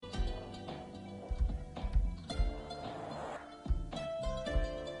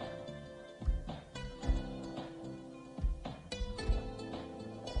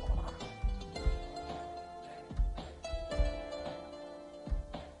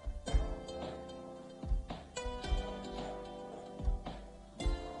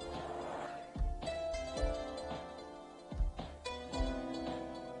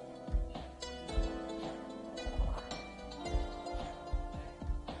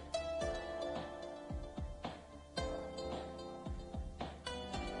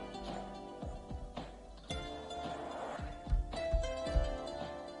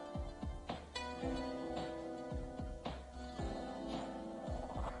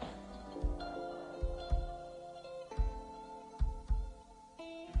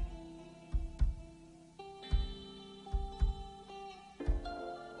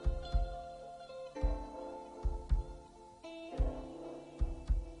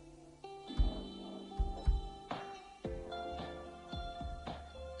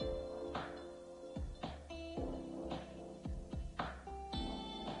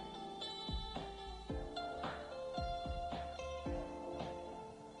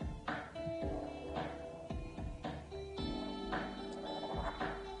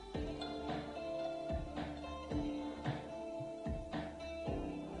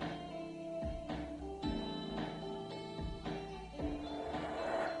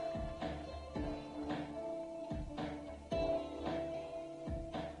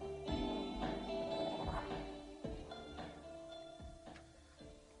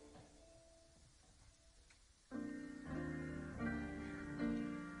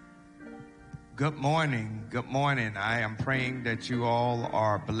Good morning. Good morning. I am praying that you all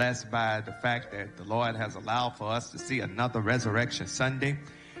are blessed by the fact that the Lord has allowed for us to see another Resurrection Sunday.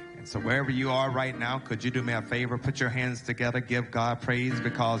 And so wherever you are right now, could you do me a favor? Put your hands together. Give God praise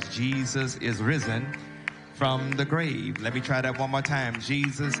because Jesus is risen from the grave. Let me try that one more time.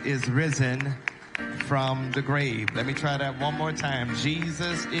 Jesus is risen from the grave. Let me try that one more time.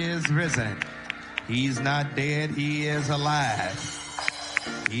 Jesus is risen. He's not dead. He is alive.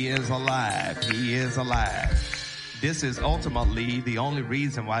 He is alive. He is alive. This is ultimately the only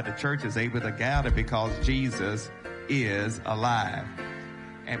reason why the church is able to gather, because Jesus is alive.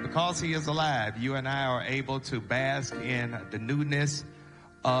 And because he is alive, you and I are able to bask in the newness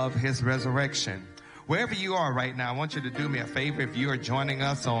of his resurrection. Wherever you are right now, I want you to do me a favor. If you are joining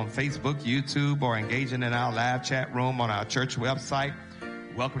us on Facebook, YouTube, or engaging in our live chat room on our church website,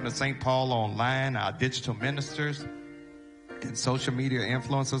 welcome to St. Paul Online. Our digital ministers and social media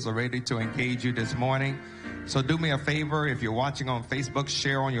influencers are ready to engage you this morning. So do me a favor. If you're watching on Facebook,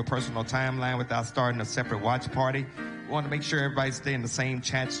 share on your personal timeline without starting a separate watch party. We want to make sure everybody stay in the same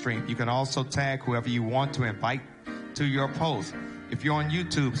chat stream. You can also tag whoever you want to invite to your post. If you're on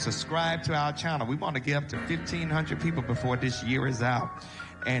YouTube, subscribe to our channel. We want to get up to 1,500 people before this year is out.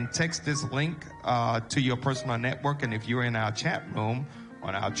 And text this link to your personal network. And if you're in our chat room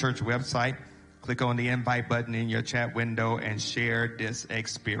on our church website, click on the invite button in your chat window and share this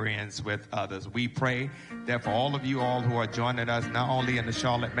experience with others. We pray that for all of you all who are joining us, not only in the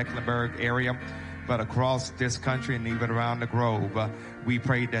Charlotte-Mecklenburg area, but across this country and even around the globe, we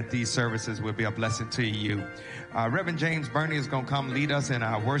pray that these services will be a blessing to you. Reverend James Burney is going to come lead us in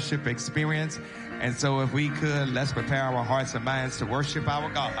our worship experience. And so if we could, let's prepare our hearts and minds to worship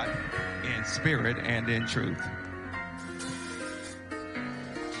our God in spirit and in truth.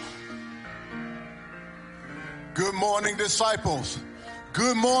 Good morning, disciples.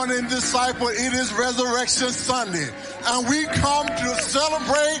 Good morning, disciple. It is Resurrection Sunday, and we come to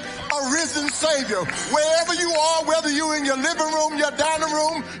celebrate a risen Savior. Wherever you are, whether you're in your living room, your dining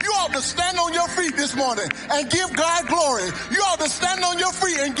room, you ought to stand on your feet this morning and give God glory. You ought to stand on your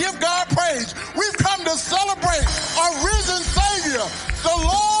feet and give God praise. We've come to celebrate a risen Savior. The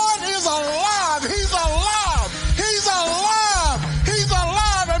Lord is alive. He's alive. He's alive. He's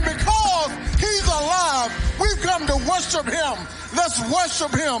alive. And because he's alive, we've come to worship him. Let's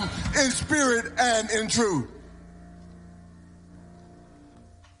worship him in spirit and in truth.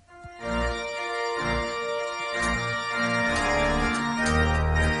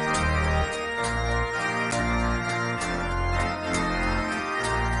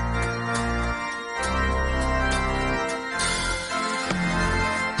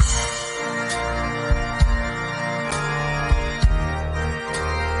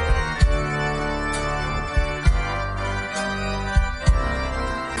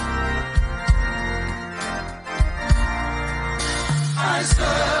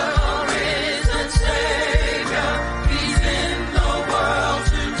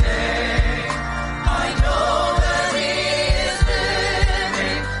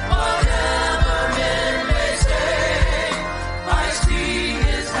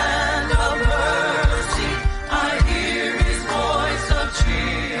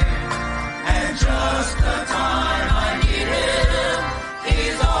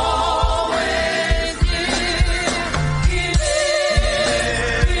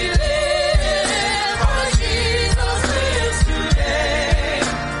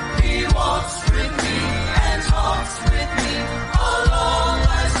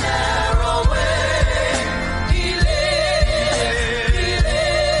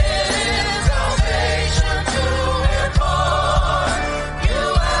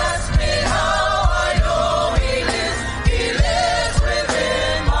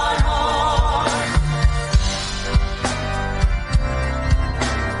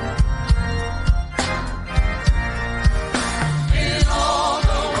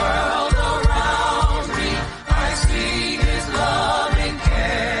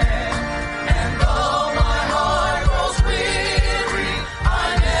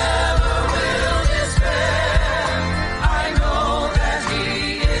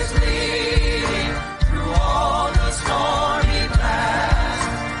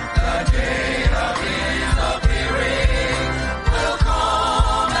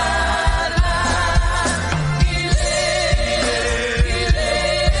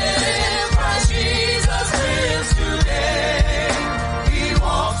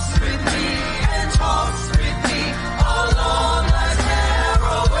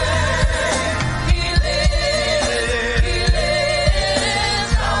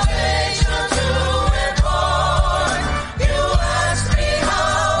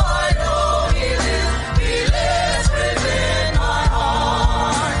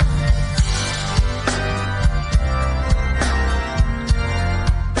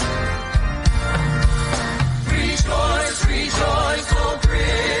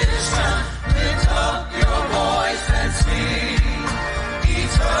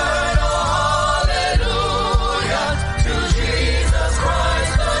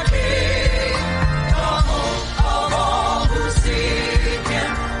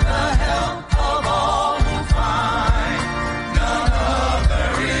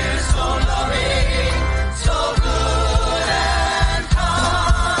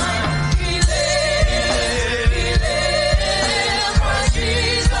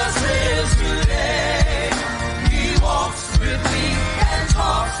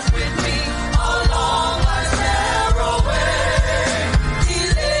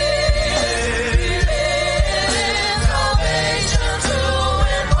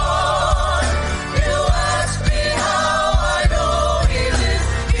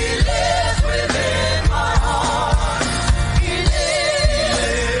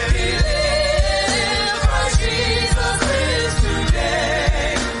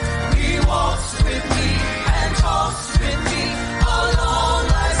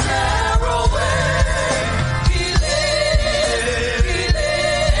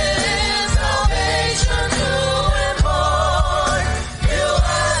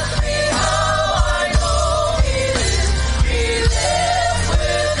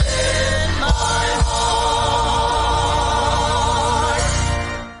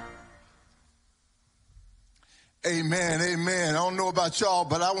 y'all,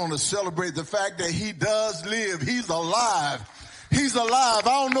 but I want to celebrate the fact that he does live. He's alive. He's alive.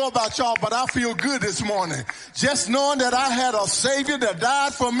 I don't know about y'all, but I feel good this morning. Just knowing that I had a Savior that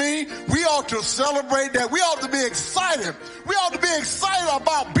died for me, we ought to celebrate that. We ought to be excited. We ought to be excited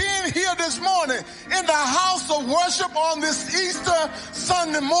about being here this morning in the house of worship on this Easter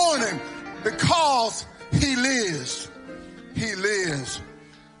Sunday morning because he lives. He lives.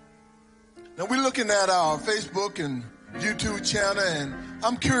 Now we're looking at our Facebook and YouTube channel, and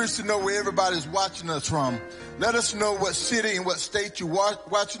I'm curious to know where everybody's watching us from. Let us know what city and what state you're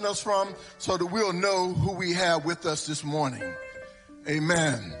watching us from so that we'll know who we have with us this morning.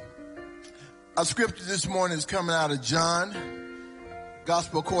 Amen. Our scripture this morning is coming out of John,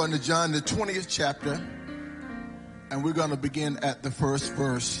 Gospel according to John, the 20th chapter, and we're going to begin at the first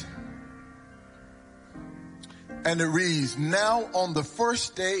verse. And it reads, "Now on the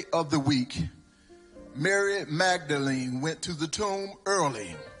first day of the week, Mary Magdalene went to the tomb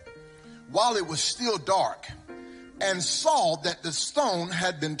early, while it was still dark, and saw that the stone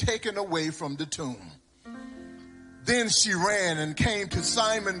had been taken away from the tomb. Then she ran and came to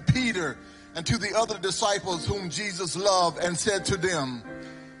Simon Peter and to the other disciples whom Jesus loved, and said to them,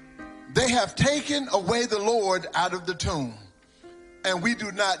 'They have taken away the Lord out of the tomb, and we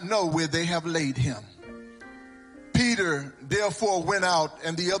do not know where they have laid him.' Peter therefore went out,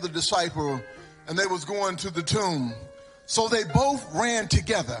 and the other disciple, and they was going to the tomb. So they both ran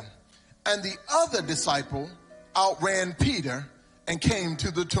together, and the other disciple outran Peter and came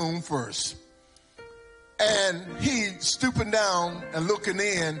to the tomb first. And he, stooping down and looking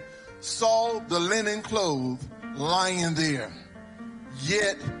in, saw the linen cloth lying there,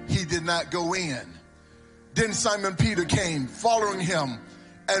 yet he did not go in. Then Simon Peter came, following him,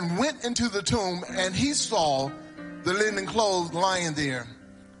 and went into the tomb, and he saw the linen clothes lying there,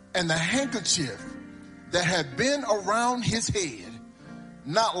 and the handkerchief that had been around his head,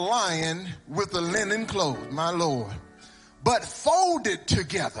 not lying with the linen clothes, my Lord, but folded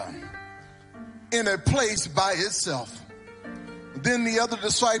together in a place by itself. Then the other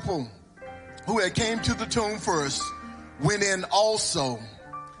disciple who had came to the tomb first went in also,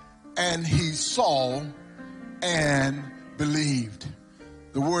 and he saw and believed."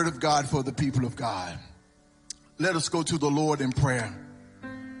 The word of God for the people of God. Let us go to the Lord in prayer.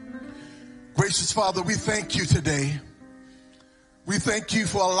 Gracious Father, we thank you today. We thank you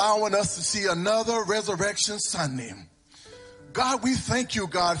for allowing us to see another Resurrection Sunday. God, we thank you,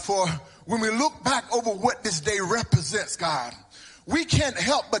 God, for when we look back over what this day represents, God, we can't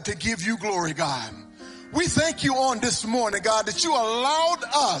help but to give you glory, God. We thank you on this morning, God, that you allowed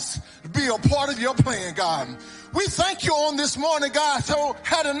us to be a part of your plan, God. We thank you on this morning, God, so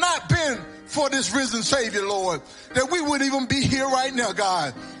had it not been for this risen Savior, Lord, that we wouldn't even be here right now,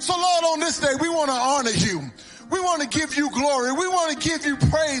 God. So, Lord, on this day, we want to honor you. We want to give you glory. We want to give you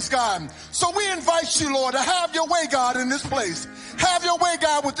praise, God. So we invite you, Lord, to have your way, God, in this place. Have your way,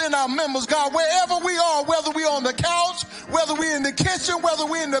 God, within our members, God, wherever we are, whether we're on the couch, whether we're in the kitchen, whether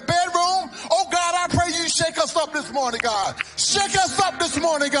we're in the bedroom. Oh, God, I pray you shake us up this morning, God. Shake us up this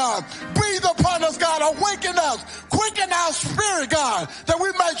morning, God. Breathe upon us, God. Awaken us. Quicken our spirit, God, that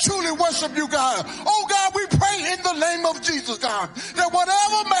we might truly worship you, God. Oh, God, we pray in the name of Jesus, God, that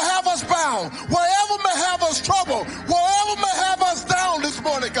whatever may have us bound, whatever may have us troubled, whatever may have us down this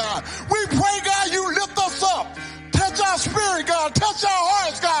morning, God, we pray, God, you lift us up. Touch our spirit, God. Touch our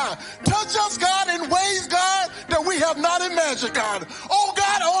hearts, God. Touch us, God, in ways, God, that we have not imagined, God. Oh,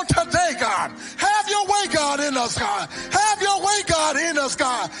 God, on today, God, have your way, God, in us, God. Have your way, God, in us,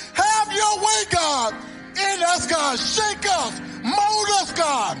 God. Have your way, God, in us, God. Shake us, mold us,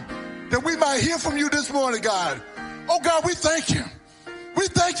 God, that we might hear from you this morning, God. Oh, God, we thank you. We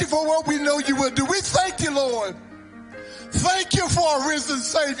thank you for what we know you will do. We thank you, Lord. Thank you for a risen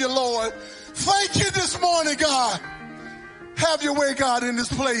Savior, Lord. Thank you this morning, God. Have your way, God, in this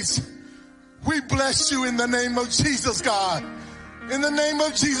place. We bless you in the name of Jesus, God. In the name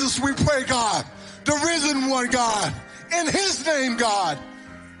of Jesus, we pray, God. The risen one, God. In his name, God,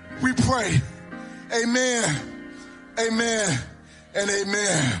 we pray. Amen. Amen. And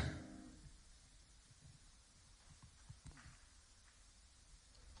amen.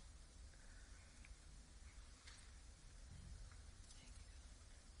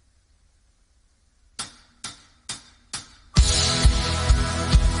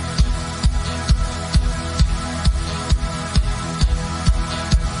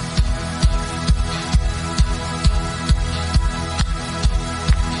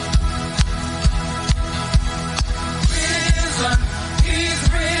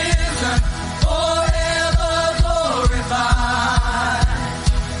 He's risen.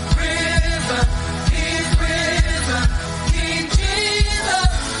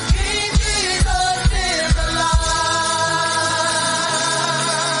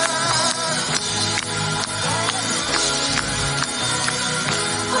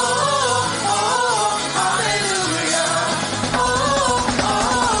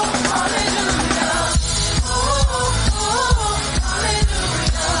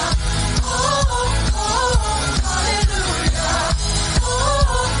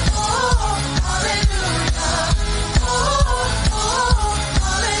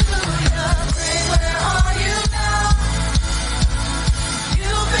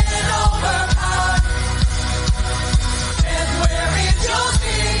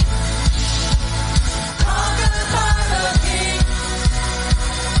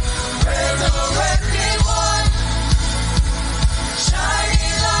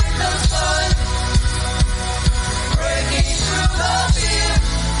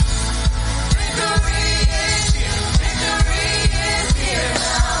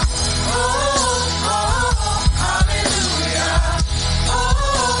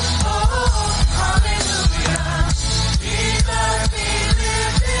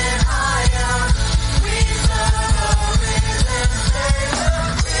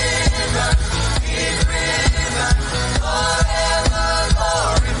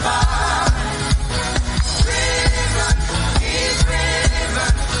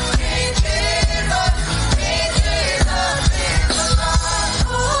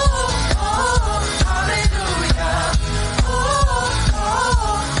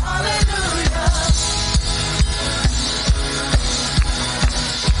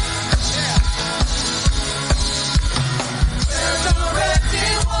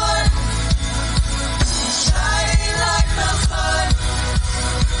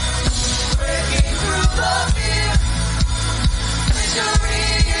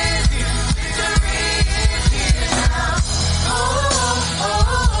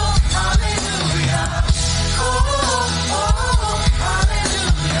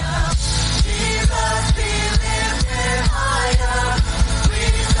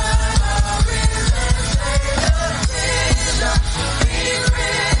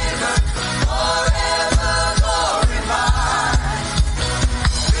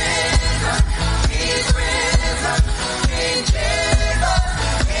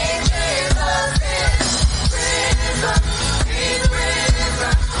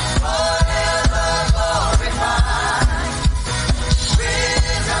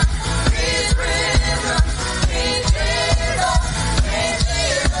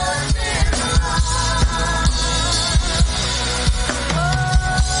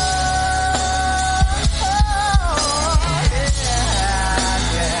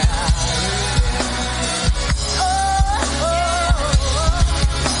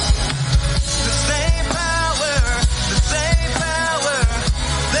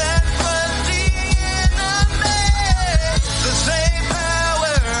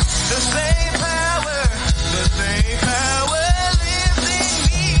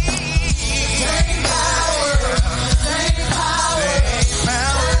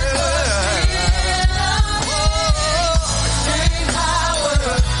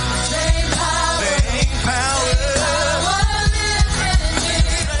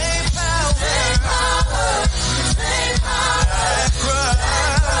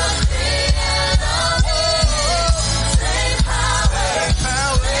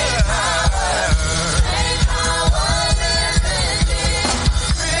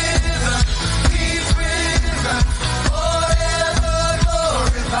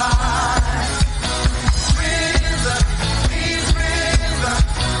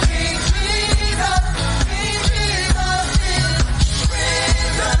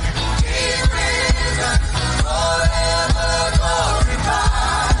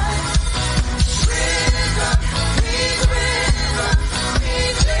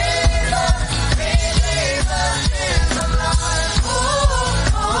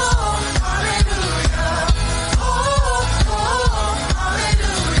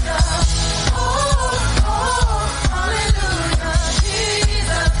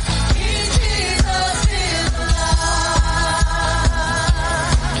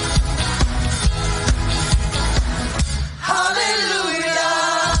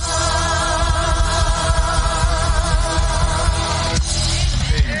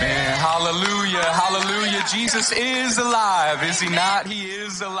 Jesus is alive, is he not? He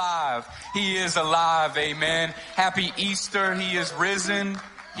is alive. He is alive. Amen. Happy Easter. He is risen.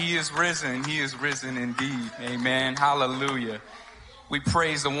 He is risen. He is risen indeed. Amen. Hallelujah. We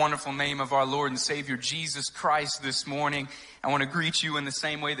praise the wonderful name of our Lord and Savior, Jesus Christ, this morning. I want to greet you in the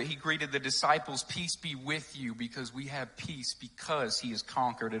same way that he greeted the disciples. Peace be with you, because we have peace because he has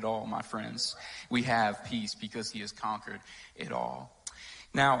conquered it all, my friends. We have peace because he has conquered it all.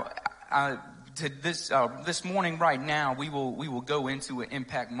 Now, this morning right now, we will go into an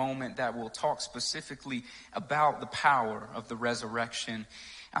impact moment that will talk specifically about the power of the resurrection.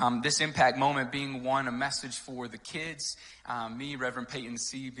 This impact moment being a message for the kids, me, Reverend Peyton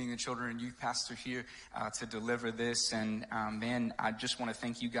C., being a children and youth pastor here to deliver this. And man, I just want to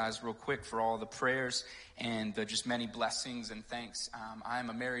thank you guys real quick for all the prayers and just many blessings and thanks. I am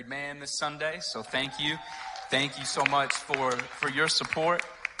a married man this Sunday, so thank you. Thank you so much for your support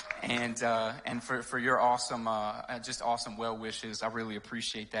and for your awesome, just awesome well wishes. I really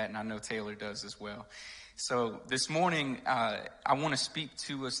appreciate that, and I know Taylor does as well. So this morning, I want to speak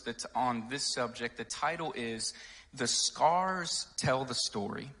to us on this subject. The title is "The Scars Tell the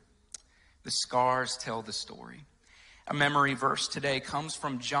Story." The scars tell the story. A memory verse today comes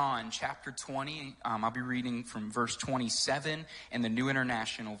from John chapter 20. I'll be reading from verse 27 in the New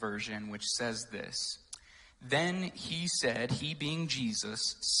International Version, which says this. Then he said, he being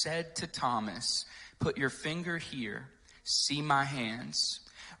Jesus, said to Thomas, "Put your finger here, see my hands.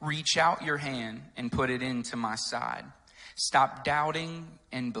 Reach out your hand and put it into my side. Stop doubting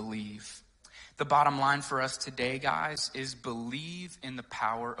and believe." The bottom line for us today, guys, is believe in the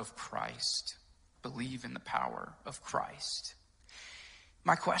power of Christ. Believe in the power of Christ.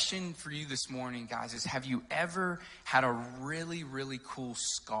 My question for you this morning, guys, is have you ever had a really, really cool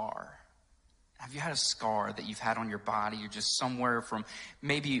scar? Have you had a scar that you've had on your body or just somewhere from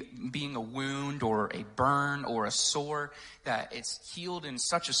maybe being a wound or a burn or a sore that it's healed in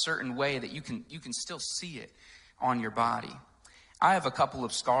such a certain way that you can still see it on your body? I have a couple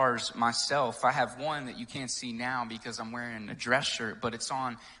of scars myself. I have one that you can't see now because I'm wearing a dress shirt, but it's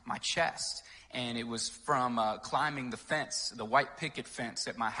on my chest. And it was from climbing the fence, the white picket fence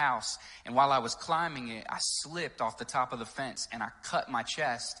at my house. And while I was climbing it, I slipped off the top of the fence and I cut my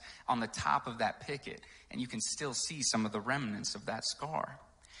chest on the top of that picket. And you can still see some of the remnants of that scar.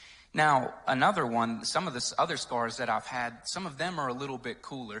 Now, another one, some of the other scars that I've had, some of them are a little bit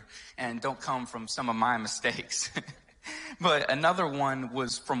cooler and don't come from some of my mistakes. But another one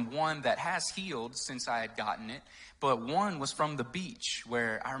was from one that has healed since I had gotten it. But one was from the beach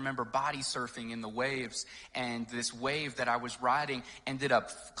where I remember body surfing in the waves. And this wave that I was riding ended up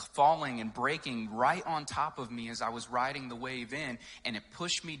falling and breaking right on top of me as I was riding the wave in. And it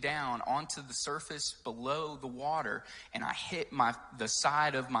pushed me down onto the surface below the water. And I hit the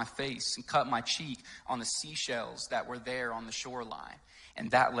side of my face and cut my cheek on the seashells that were there on the shoreline.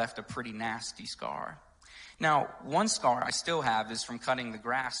 And that left a pretty nasty scar. Now, one scar I still have is from cutting the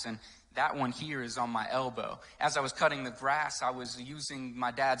grass, and that one here is on my elbow. As I was cutting the grass, I was using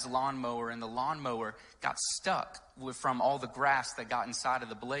my dad's lawnmower, and the lawnmower got stuck from all the grass that got inside of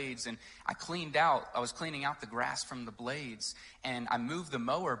the blades. And I was cleaning out the grass from the blades, and I moved the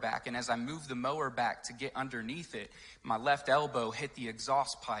mower back. And as I moved the mower back to get underneath it, my left elbow hit the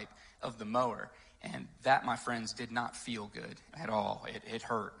exhaust pipe of the mower. And that, my friends, did not feel good at all. It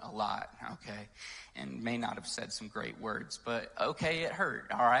hurt a lot, okay? And may not have said some great words, but okay, it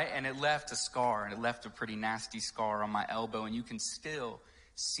hurt, all right? And it left a scar, and it left a pretty nasty scar on my elbow, and you can still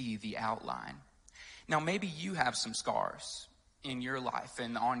see the outline. Now, maybe you have some scars in your life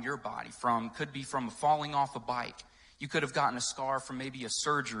and on your body could be from falling off a bike. You could have gotten a scar from maybe a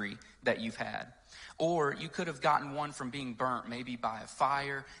surgery that you've had. Or you could have gotten one from being burnt, maybe by a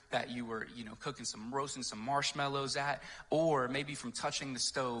fire that you were, roasting some marshmallows at. Or maybe from touching the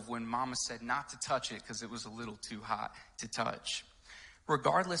stove when mama said not to touch it because it was a little too hot to touch.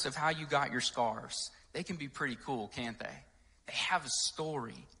 Regardless of how you got your scars, they can be pretty cool, can't they? They have a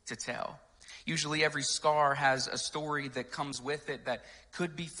story to tell. Usually every scar has a story that comes with it that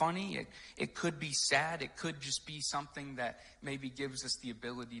could be funny. It could be sad. It could just be something that maybe gives us the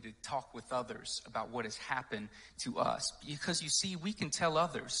ability to talk with others about what has happened to us. Because you see, we can tell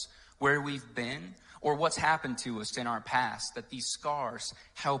others where we've been or what's happened to us in our past, that these scars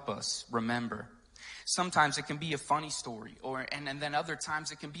help us remember. Sometimes it can be a funny story, and then other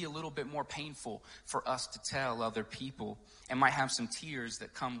times it can be a little bit more painful for us to tell other people and might have some tears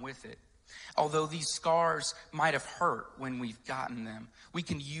that come with it. Although these scars might have hurt when we've gotten them, we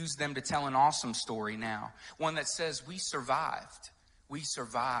can use them to tell an awesome story now. One that says we survived. We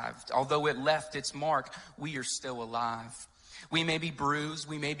survived. Although it left its mark, we are still alive. We may be bruised,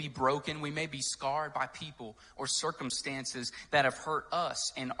 we may be broken, we may be scarred by people or circumstances that have hurt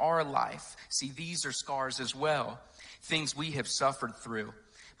us in our life. See, these are scars as well, things we have suffered through.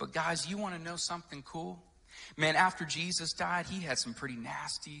 But guys, you want to know something cool? Man, after Jesus died, he had some pretty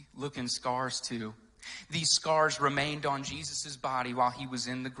nasty looking scars too. These scars remained on Jesus' body while he was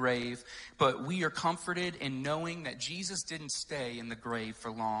in the grave, but we are comforted in knowing that Jesus didn't stay in the grave for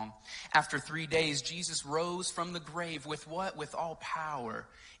long. After 3 days, Jesus rose from the grave with what? With all power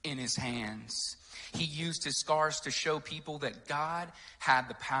in his hands. He used his scars to show people that God had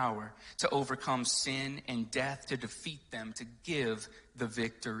the power to overcome sin and death, to defeat them, to give the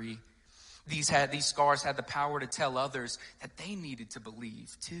victory. These scars had the power to tell others that they needed to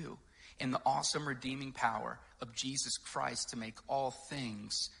believe too in the awesome redeeming power of Jesus Christ to make all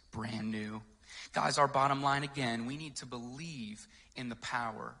things brand new. Guys, our bottom line again, we need to believe in the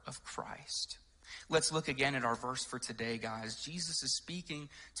power of Christ. Let's look again at our verse for today, guys. Jesus is speaking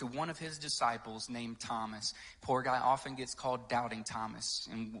to one of his disciples named Thomas. Poor guy often gets called Doubting Thomas,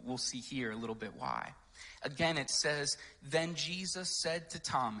 and we'll see here a little bit why. Again, it says, "Then Jesus said to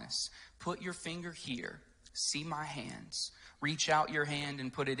Thomas, 'Put your finger here, see my hands. Reach out your hand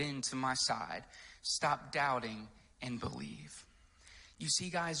and put it into my side. Stop doubting and believe.'" You see,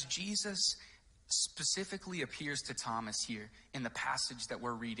 guys, Jesus specifically appears to Thomas here in the passage that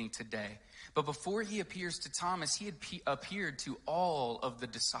we're reading today. But before he appears to Thomas, he had appeared to all of the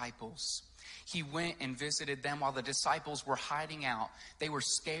disciples. He went and visited them while the disciples were hiding out. They were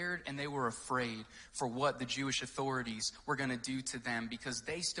scared and they were afraid for what the Jewish authorities were going to do to them, because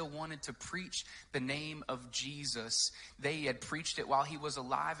they still wanted to preach the name of Jesus. They had preached it while he was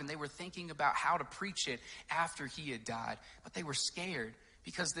alive, and they were thinking about how to preach it after he had died. But they were scared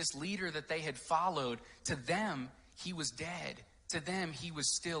because this leader that they had followed, to them, he was dead. To them, he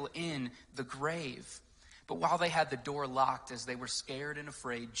was still in the grave. But while they had the door locked, as they were scared and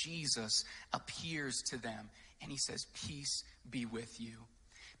afraid, Jesus appears to them and he says, "Peace be with you."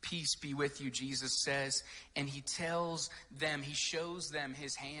 "Peace be with you," Jesus says, and he tells them, he shows them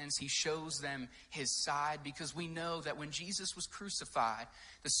his hands, he shows them his side, because we know that when Jesus was crucified,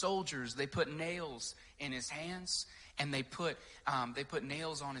 the soldiers, they put nails in his hands and they put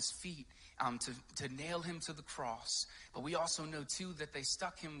nails on his feet to nail him to the cross. But we also know too that they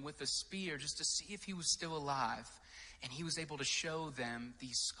stuck him with a spear just to see if he was still alive. And he was able to show them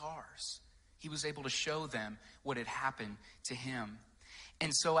these scars. He was able to show them what had happened to him.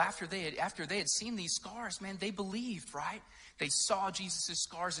 And so after they had seen these scars, man, they believed, right? They saw Jesus'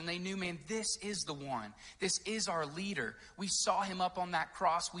 scars and they knew, man, this is the one. This is our leader. We saw him up on that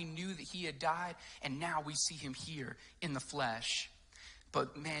cross. We knew that he had died, and now we see him here in the flesh.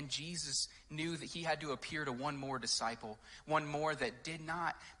 But man, Jesus knew that he had to appear to one more disciple, one more that did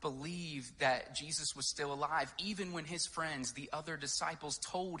not believe that Jesus was still alive, even when his friends, the other disciples,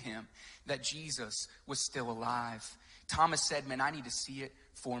 told him that Jesus was still alive. Thomas said, "Man, I need to see it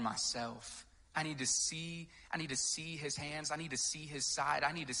for myself. I need to see his hands. I need to see his side.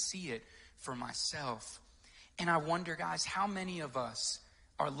 I need to see it for myself." And I wonder, guys, how many of us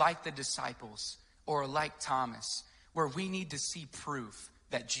are like the disciples or like Thomas, where we need to see proof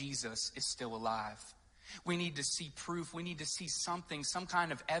that Jesus is still alive? We need to see proof. We need to see something, some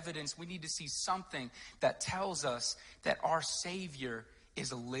kind of evidence. We need to see something that tells us that our Savior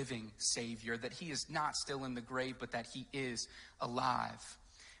is a living Savior, that he is not still in the grave, but that he is alive.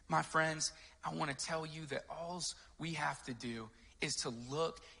 My friends, I want to tell you that all we have to do is to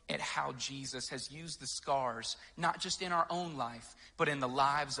look at how Jesus has used the scars, not just in our own life, but in the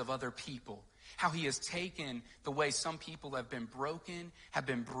lives of other people. How he has taken the way some people have been broken, have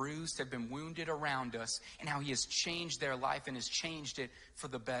been bruised, have been wounded around us, and how he has changed their life and has changed it for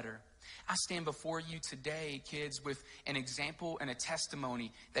the better. I stand before you today, kids, with an example and a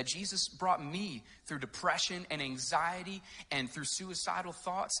testimony that Jesus brought me through depression and anxiety and through suicidal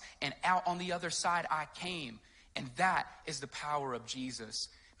thoughts, and out on the other side I came. And that is the power of Jesus.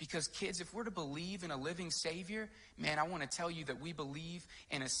 Because kids, if we're to believe in a living Savior, man, I want to tell you that we believe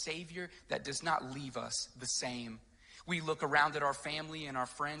in a Savior that does not leave us the same. We look around at our family and our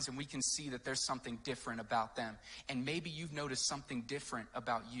friends and we can see that there's something different about them. And maybe you've noticed something different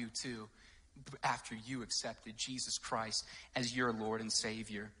about you too after you accepted Jesus Christ as your Lord and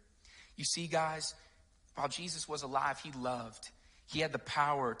Savior. You see, guys, while Jesus was alive, he loved. He had the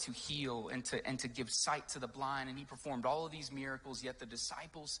power to heal and to give sight to the blind, and he performed all of these miracles, yet the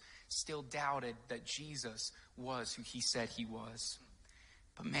disciples still doubted that Jesus was who he said he was.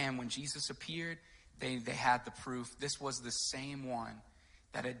 But man, when Jesus appeared, they had the proof. This was the same one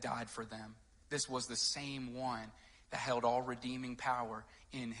that had died for them. This was the same one that held all redeeming power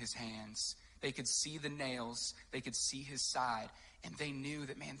in his hands. They could see the nails. They could see his side. And they knew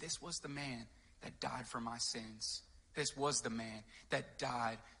that, man, this was the man that died for my sins. This was the man that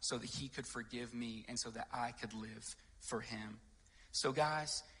died so that he could forgive me and so that I could live for him. So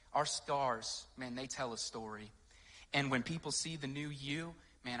guys, our scars, man, they tell a story. And when people see the new you,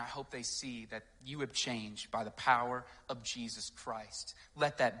 man, I hope they see that you have changed by the power of Jesus Christ.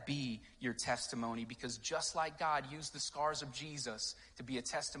 Let that be your testimony, because just like God used the scars of Jesus to be a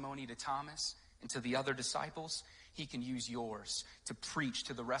testimony to Thomas and to the other disciples, he can use yours to preach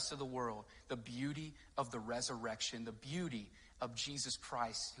to the rest of the world the beauty of the resurrection, the beauty of Jesus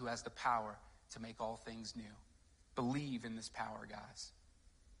Christ, who has the power to make all things new. Believe in this power, guys.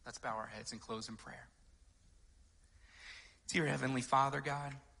 Let's bow our heads and close in prayer. Dear Heavenly Father,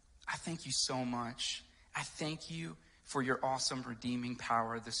 God, I thank you so much. I thank you for your awesome redeeming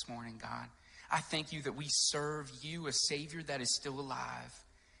power this morning, God. I thank you that we serve you, a Savior that is still alive,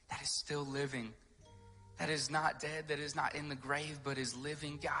 that is still living, that is not dead, that is not in the grave, but is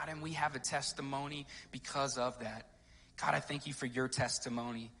living, God. And we have a testimony because of that. God, I thank you for your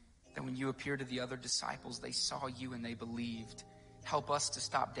testimony, that when you appeared to the other disciples, they saw you and they believed. Help us to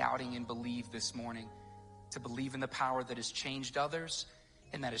stop doubting and believe this morning, to believe in the power that has changed others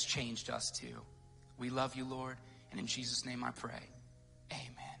and that has changed us too. We love you, Lord, and in Jesus' name I pray.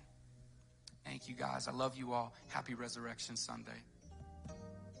 Amen. Thank you, guys. I love you all. Happy Resurrection Sunday.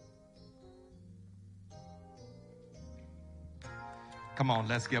 Come on,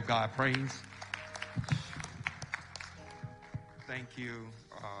 let's give God praise. Thank you,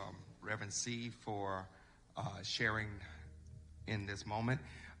 Reverend C, for sharing in this moment.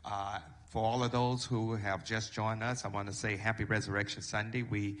 For all of those who have just joined us, I want to say Happy Resurrection Sunday.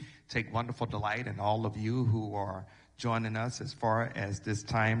 We take wonderful delight in all of you who are joining us as far as this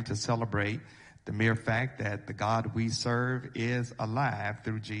time to celebrate the mere fact that the God we serve is alive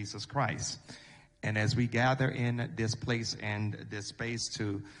through Jesus Christ. And as we gather in this place and this space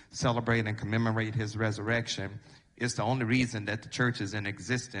to celebrate and commemorate his resurrection, it's the only reason that the church is in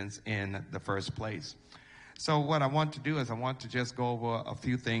existence in the first place. So what I want to do is I want to just go over a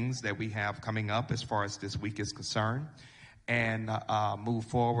few things that we have coming up as far as this week is concerned, and move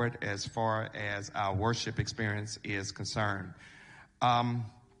forward as far as our worship experience is concerned.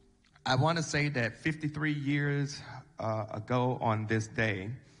 I want to say that 53 years ago on this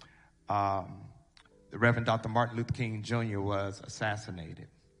day, the Reverend Dr. Martin Luther King Jr. was assassinated.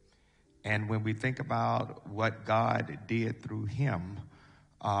 And when we think about what God did through him,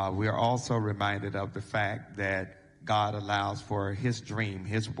 we are also reminded of the fact that God allows for his dream,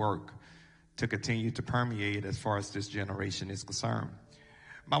 his work, to continue to permeate as far as this generation is concerned.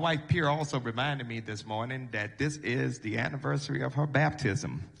 My wife, Pierre, also reminded me this morning that this is the anniversary of her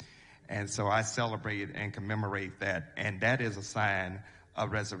baptism. And so I celebrate and commemorate that. And that is a sign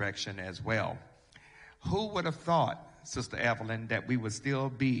of resurrection as well. Who would have thought, Sister Evelyn, that we would still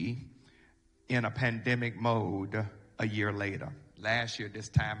be in a pandemic mode a year later? Last year, this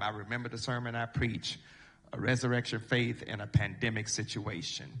time, I remember the sermon I preached, a resurrection faith in a pandemic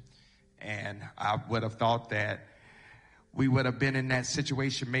situation. And I would have thought that we would have been in that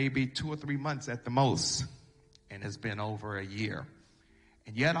situation maybe 2 or 3 months at the most. And it's been over a year.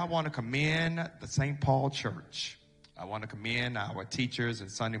 And yet I want to commend the St. Paul Church. I want to commend our teachers in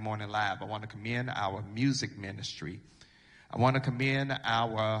Sunday Morning Live. I want to commend our music ministry. I want to commend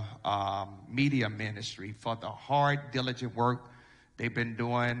our media ministry for the hard, diligent work they've been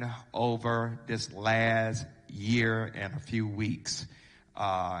doing over this last year and a few weeks.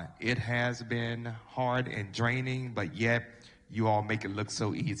 It has been hard and draining, but yet you all make it look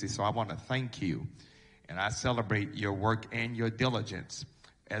so easy. So I want to thank you, and I celebrate your work and your diligence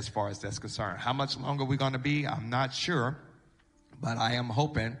as far as that's concerned. How much longer we're going to be, I'm not sure, but I am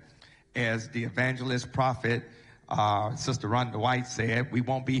hoping, as the evangelist prophet, Sister Rhonda White said, we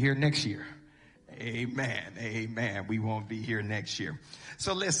won't be here next year. Amen. Amen. We won't be here next year.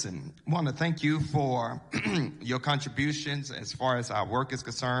 So listen, I want to thank you for your contributions as far as our work is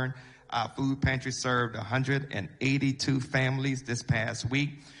concerned. Our food pantry served 182 families this past week.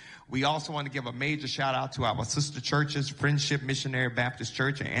 We also want to give a major shout out to our sister churches, Friendship Missionary Baptist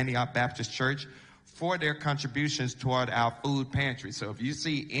Church and Antioch Baptist Church, for their contributions toward our food pantry. So if you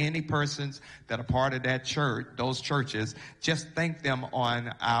see any persons that are part of that church, those churches, just thank them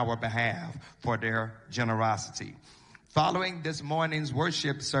on our behalf for their generosity. Following this morning's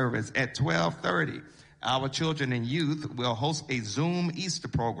worship service at 12:30, our children and youth will host a Zoom Easter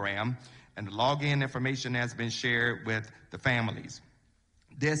program, and the login information has been shared with the families.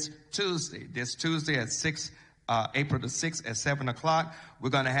 This Tuesday at April the 6th at 7 o'clock, we're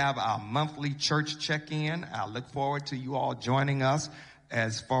going to have our monthly church check-in. I look forward to you all joining us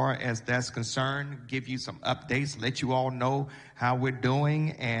as far as that's concerned, give you some updates, let you all know how we're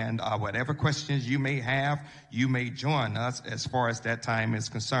doing, and whatever questions you may have, you may join us as far as that time is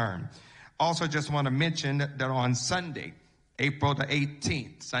concerned. Also, just want to mention that on Sunday, April the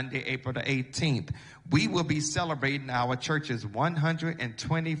 18th, we will be celebrating our church's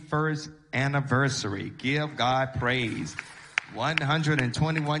 121st anniversary. Give God praise.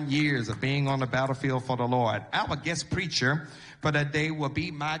 121 years of being on the battlefield for the Lord. Our guest preacher for that day will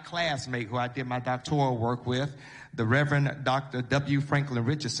be my classmate who I did my doctoral work with, the Reverend Dr. W. Franklin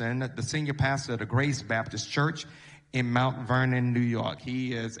Richardson, the senior pastor of the Grace Baptist Church in Mount Vernon, New York.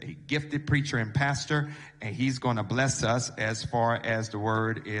 He is a gifted preacher and pastor, and he's going to bless us as far as the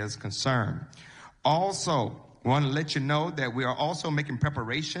word is concerned. Also, want to let you know that we are also making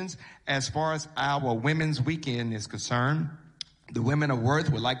preparations as far as our Women's Weekend is concerned. The Women of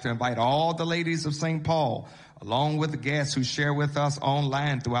Worth would like to invite all the ladies of St. Paul, along with the guests who share with us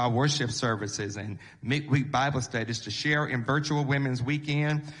online through our worship services and midweek Bible studies, to share in virtual Women's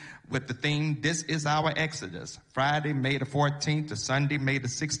Weekend with the theme, This is Our Exodus, Friday, May the 14th to Sunday, May the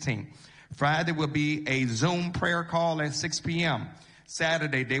 16th. Friday will be a Zoom prayer call at 6 p.m.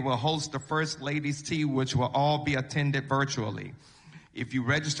 Saturday, they will host the First Ladies' Tea, which will all be attended virtually. If you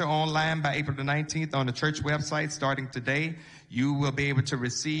register online by April the 19th on the church website starting today, you will be able to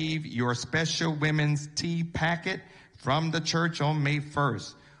receive your special women's tea packet from the church on May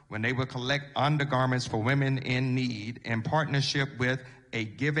 1st, when they will collect undergarments for women in need in partnership with a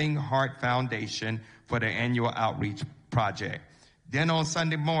Giving Heart Foundation for their annual outreach project. Then on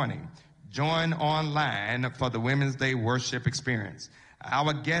Sunday morning, join online for the Women's Day worship experience.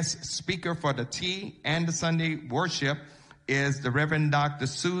 Our guest speaker for the tea and the Sunday worship is the Reverend Dr.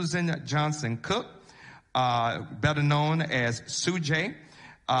 Susan Johnson Cook, better known as Sujay.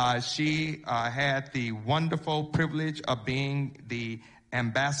 She had the wonderful privilege of being the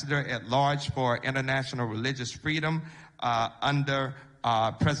ambassador at large for international religious freedom under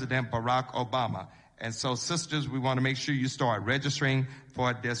President Barack Obama. And so, sisters, we want to make sure you start registering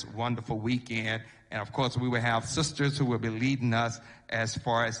for this wonderful weekend. And, of course, we will have sisters who will be leading us as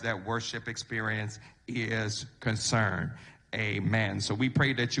far as that worship experience is concerned. Amen. So we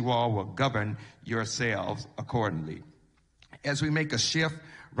pray that you all will govern yourselves accordingly. As we make a shift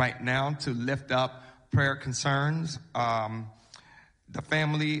right now to lift up prayer concerns, the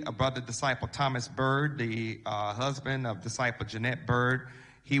family of Brother Disciple Thomas Bird, the husband of Disciple Jeanette Bird,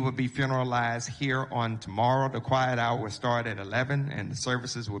 he will be funeralized here on tomorrow. The quiet hour will start at 11 and the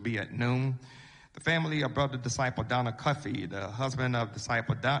services will be at noon. The family of Brother Disciple Donna Cuffey, the husband of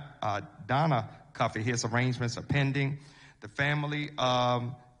Disciple Donna Cuffey, his arrangements are pending. The family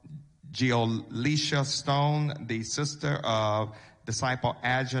of Geolicia Stone, the sister of Disciple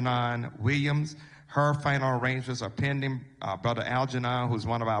Algernon Williams, her final arrangements are pending. Brother Algernon, who's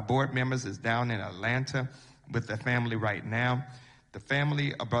one of our board members, is down in Atlanta with the family right now. The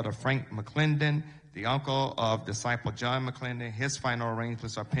family of Brother Frank McClendon, the uncle of Disciple John McClendon, his final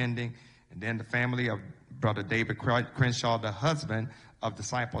arrangements are pending. And then the family of Brother David Crenshaw, the husband of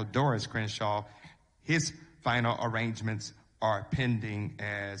Disciple Doris Crenshaw, his final arrangements are pending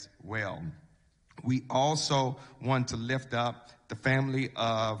as well. We also want to lift up the family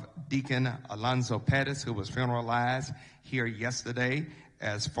of Deacon Alonzo Pettis, who was funeralized here yesterday,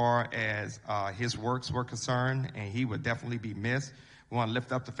 as far as his works were concerned, and he would definitely be missed. We want to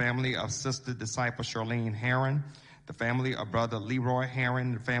lift up the family of Sister Disciple Charlene Herron, the family of Brother Leroy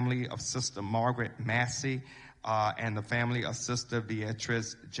Herron, the family of Sister Margaret Massey, and the family of Sister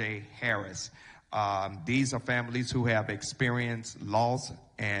Beatrice J. Harris. These are families who have experienced loss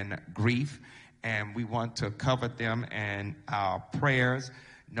and grief, and we want to cover them in our prayers,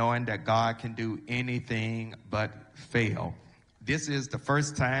 knowing that God can do anything but fail. This is the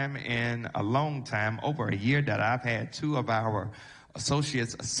first time in a long time, over a year, that I've had two of our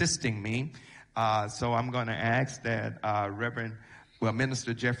associates assisting me. So I'm going to ask that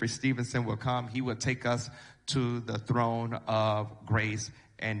Minister Jeffrey Stevenson will come. He will take us to the throne of grace,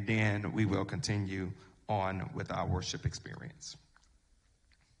 and then we will continue on with our worship experience.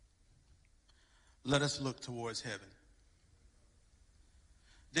 Let us look towards heaven.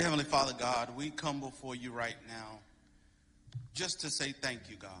 Dear Heavenly Father God, we come before you right now just to say thank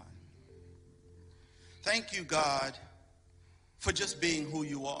you, God. Thank you, God, for just being who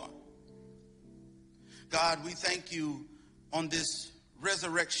you are. God, we thank you on this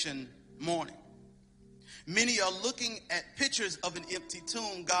resurrection morning. Many are looking at pictures of an empty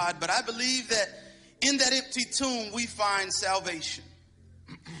tomb, God, but I believe that in that empty tomb we find salvation.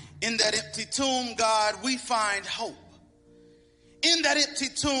 In that empty tomb, God, we find hope. In that empty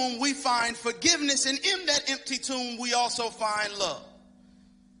tomb, we find forgiveness. And in that empty tomb, we also find love.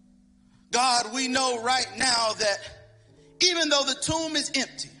 God, we know right now that even though the tomb is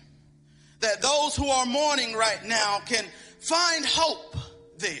empty, that those who are mourning right now can find hope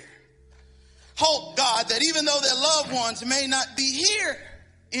there. Hope, God, that even though their loved ones may not be here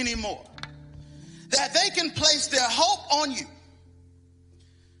anymore, that they can place their hope on you.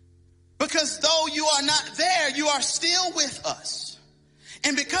 Because though you are not there, you are still with us.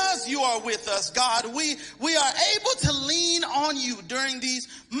 And because you are with us, God, we are able to lean on you during these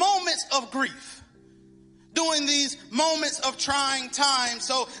moments of grief, during these moments of trying times.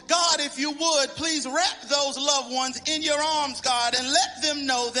 So, God, if you would, please wrap those loved ones in your arms, God, and let them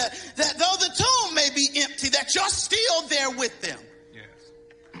know that though the tomb may be empty, that you're still there with them.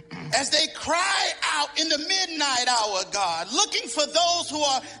 As they cry out in the midnight hour, God, looking for those who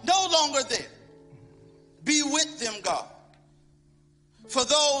are no longer there. Be with them, God. For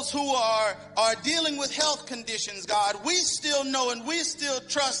those who are dealing with health conditions, God, we still know and we still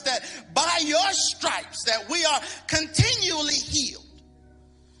trust that by your stripes that we are continually healed.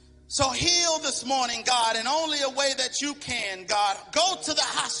 So heal this morning, God, in only a way that you can, God. Go to the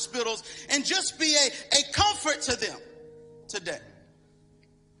hospitals and just be a comfort to them today.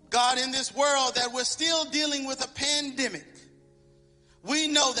 God, in this world that we're still dealing with a pandemic, we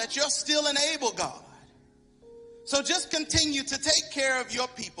know that you're still an able God. So just continue to take care of your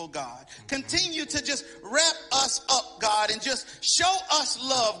people, God. Continue to just wrap us up, God, and just show us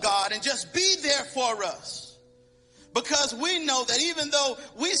love, God, and just be there for us. Because we know that even though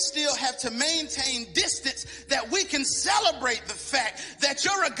we still have to maintain distance, that we can celebrate the fact that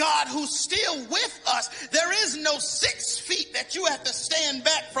you're a God who's still with us. There is no 6 feet that you have to stand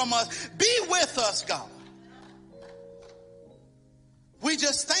back from us. Be with us, God. We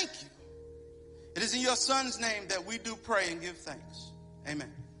just thank you. It is in your Son's name that we do pray and give thanks. Amen.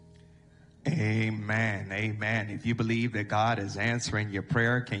 Amen. Amen. If you believe that God is answering your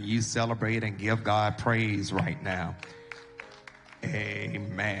prayer, can you celebrate and give God praise right now?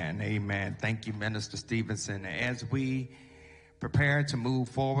 Amen. Amen. Thank you, Minister Stevenson. As we prepare to move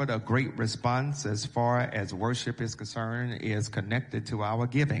forward, a great response as far as worship is concerned is connected to our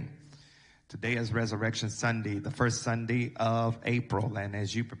giving. Today is Resurrection Sunday, the first Sunday of April. And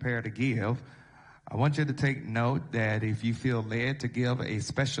as you prepare to give, I want you to take note that if you feel led to give a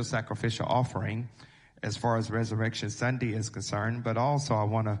special sacrificial offering as far as Resurrection Sunday is concerned, but also I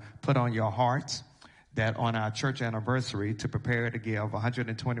want to put on your hearts that on our church anniversary to prepare to give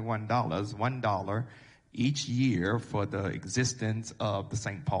 $121, $1 each year for the existence of the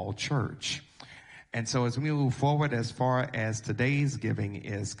St. Paul Church. And so as we move forward as far as today's giving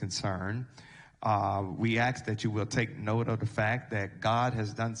is concerned, we ask that you will take note of the fact that God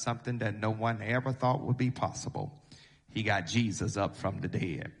has done something that no one ever thought would be possible. He got Jesus up from the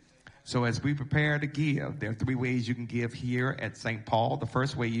dead. So as we prepare to give, there are 3 ways you can give here at St. Paul. The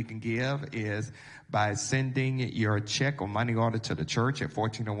first way you can give is by sending your check or money order to the church at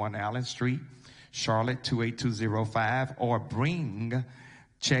 1401 Allen Street, Charlotte 28205, or bring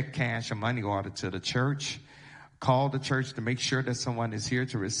check, cash, or money order to the church. Call the church to make sure that someone is here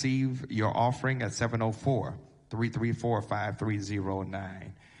to receive your offering at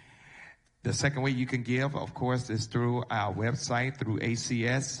 704-334-5309. The second way you can give, of course, is through our website, through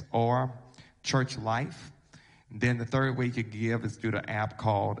ACS or Church Life. Then the third way you can give is through the app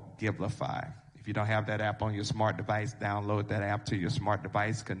called Givelify. If you don't have that app on your smart device, download that app to your smart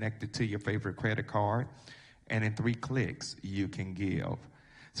device, connect it to your favorite credit card, and in 3 clicks, you can give.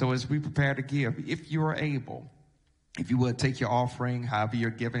 So as we prepare to give, if you are able, if you would take your offering, however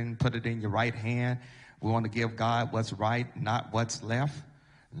you're giving, put it in your right hand. We want to give God what's right, not what's left.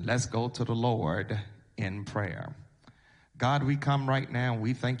 Let's go to the Lord in prayer. God, we come right now and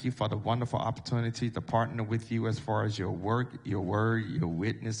we thank you for the wonderful opportunity to partner with you as far as your work, your word, your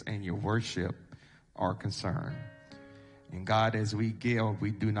witness, and your worship are concerned. And God, as we give,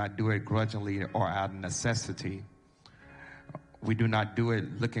 we do not do it grudgingly or out of necessity. We do not do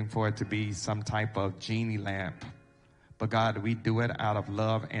it looking for it to be some type of genie lamp. But God, we do it out of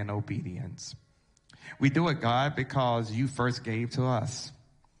love and obedience. We do it, God, because you first gave to us.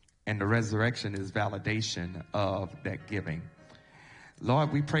 And the resurrection is validation of that giving.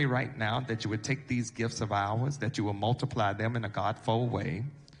 Lord, we pray right now that you would take these gifts of ours, that you will multiply them in a Godful way,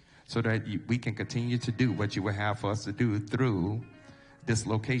 so that we can continue to do what you would have for us to do through this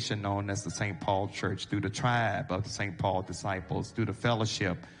location known as the St. Paul Church, through the tribe of the St. Paul disciples, through the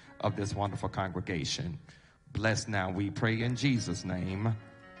fellowship of this wonderful congregation. Bless now, we pray in Jesus' name.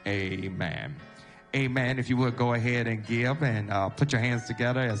 Amen. Amen. If you would go ahead and give and put your hands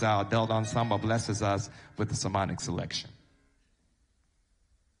together as our adult ensemble blesses us with the sermonic selection.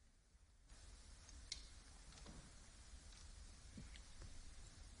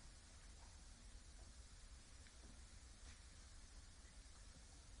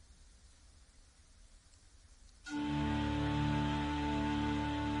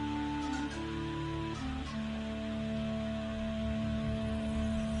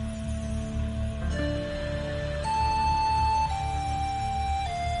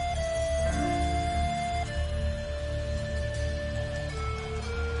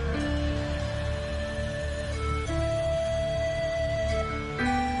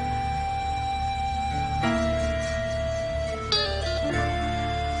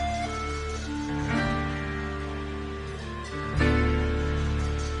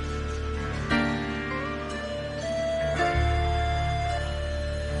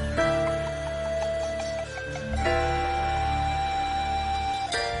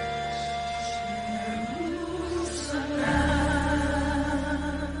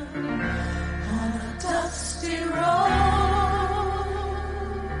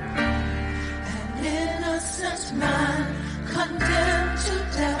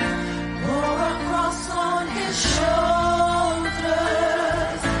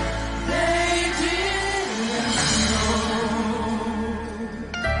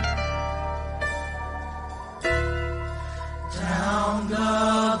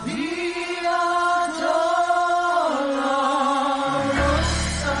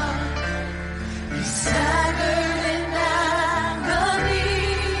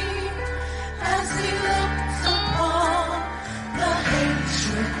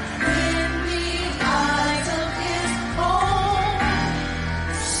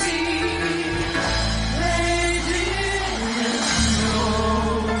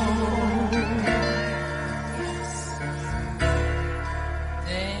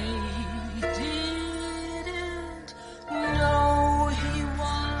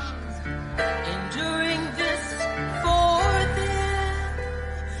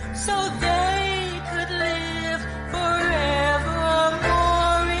 so they could live forevermore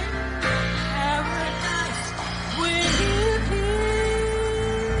in paradise with Him.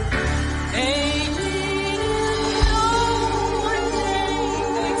 They didn't know one day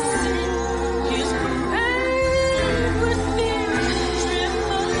they'd sing His parade with fear and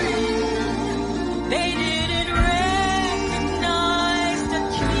trembling. They didn't recognize the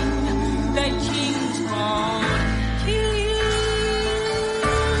King that kings called King.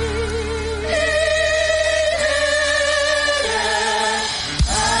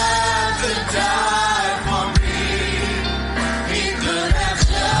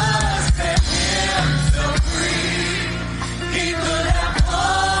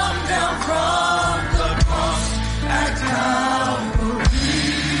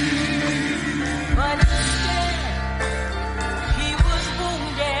 But instead, He was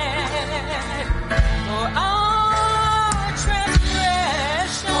wounded for our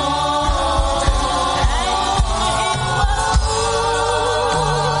transgression, and He was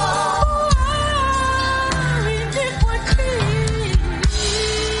for our iniquity,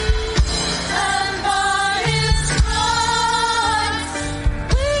 and by His stripes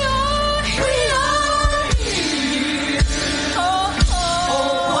we are healed.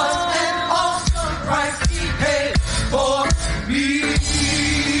 What an awesome price He paid for me.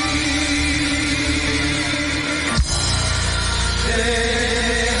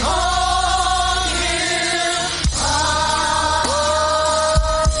 They hung Him high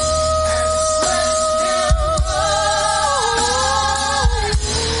and stretched Him wide.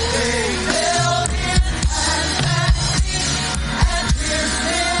 They held His hands and feet and pierced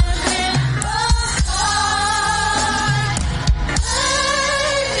Him in the side.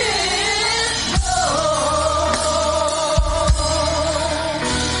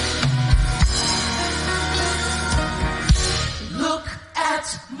 Look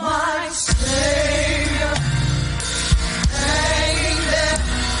at my Savior, hanging there,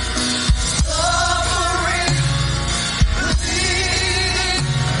 suffering, bleeding,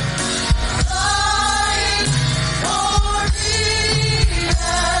 dying for me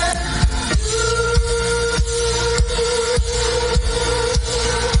and you.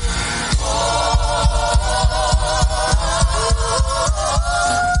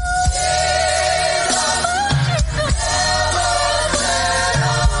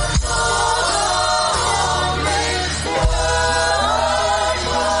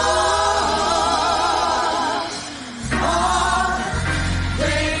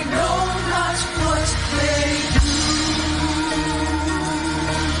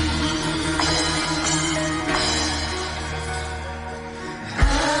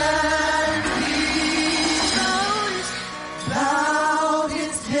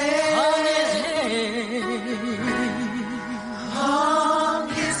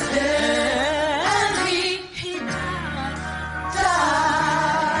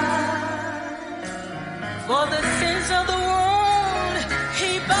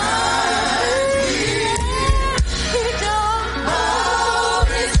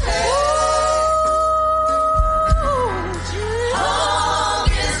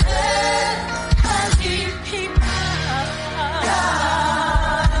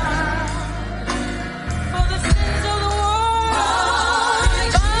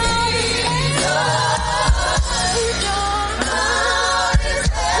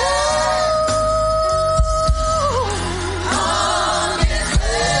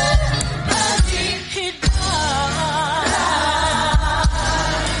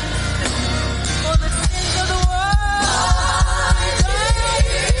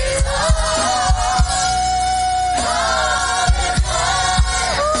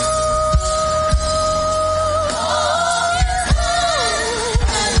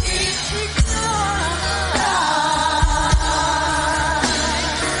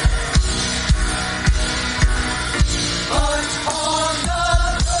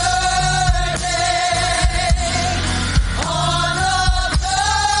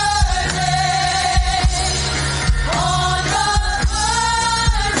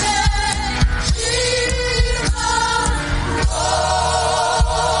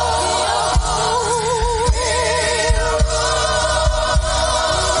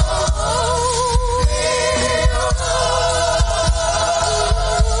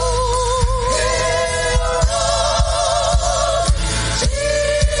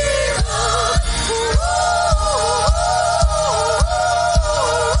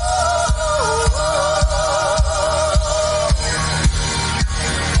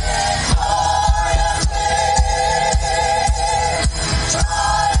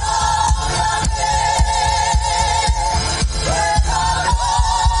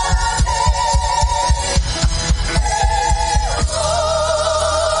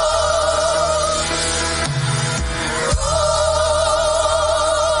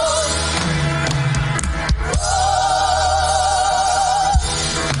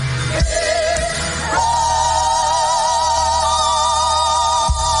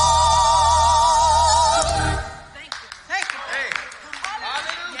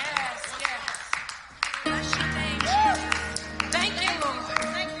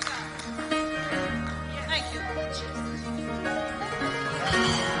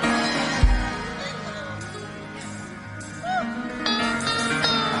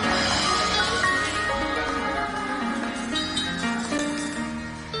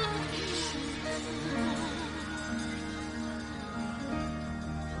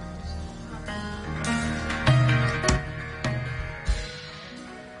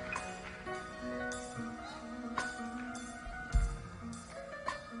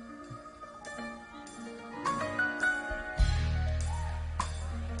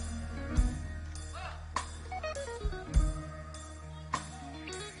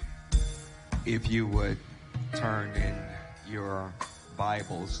 If you would turn in your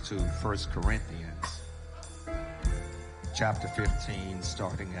Bibles to 1 Corinthians chapter 15,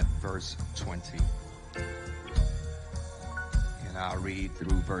 starting at verse 20. And I'll read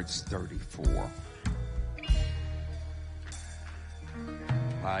through verse 34.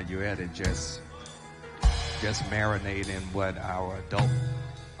 While you're at it, just marinate in what our adult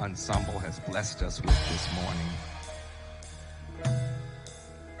ensemble has blessed us with this morning.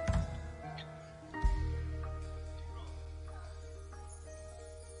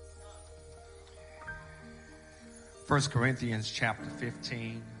 1 Corinthians chapter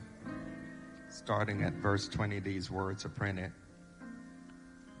 15, starting at verse 20, these words are printed.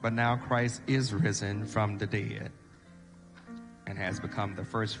 But now Christ is risen from the dead and has become the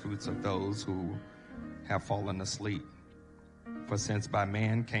first fruits of those who have fallen asleep. For since by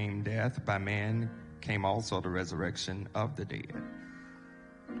man came death, by man came also the resurrection of the dead.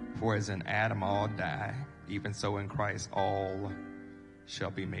 For as in Adam all die, even so in Christ all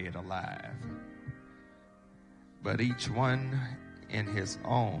shall be made alive. But each one in his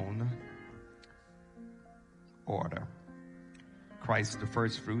own order. Christ the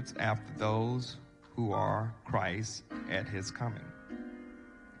first fruits, after those who are Christ at his coming.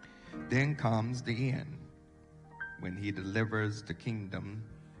 Then comes the end, when he delivers the kingdom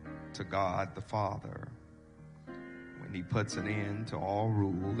to God the Father, when he puts an end to all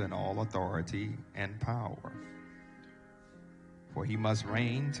rule and all authority and power. For he must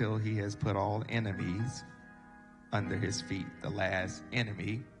reign till he has put all enemies under his feet. The last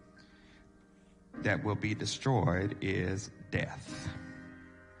enemy that will be destroyed is death.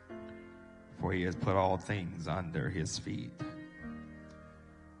 For he has put all things under his feet.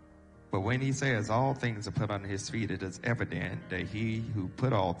 But when he says all things are put under his feet, it is evident that he who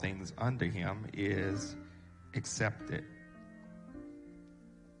put all things under him is accepted.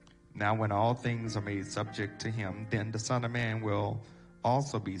 Now when all things are made subject to him, then the Son of Man will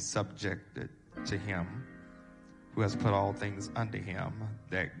also be subjected to him who has put all things under him,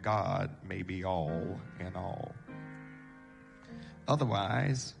 that God may be all in all.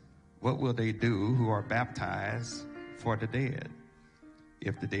 Otherwise, what will they do who are baptized for the dead?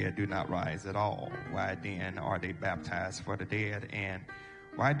 If the dead do not rise at all, why then are they baptized for the dead? And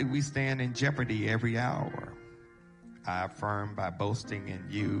why do we stand in jeopardy every hour? I affirm by boasting in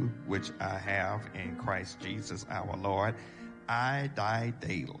you, which I have in Christ Jesus our Lord, I die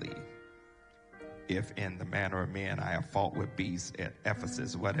daily. If in the manner of men I have fought with beasts at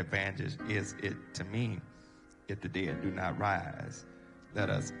Ephesus, what advantage is it to me if the dead do not rise? Let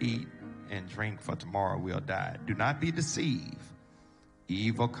us eat and drink, for tomorrow we'll die. Do not be deceived.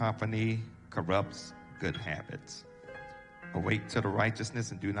 Evil company corrupts good habits. Awake to the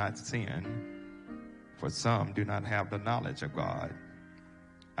righteousness and do not sin, for some do not have the knowledge of God.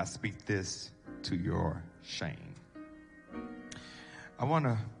 I speak this to your shame. I want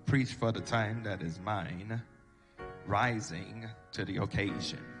to preach for the time that is mine, rising to the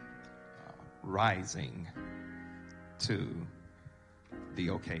occasion. Rising to the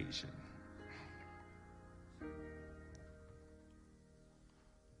occasion.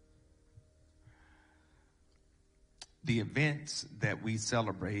 The events that we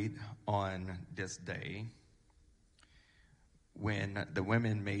celebrate on this day, when the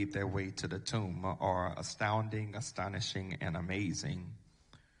women made their way to the tomb, are astounding, astonishing, and amazing,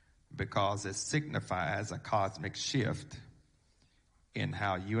 because it signifies a cosmic shift in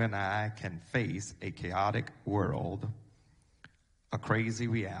how you and I can face a chaotic world, a crazy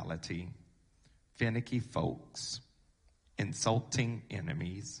reality, finicky folks, insulting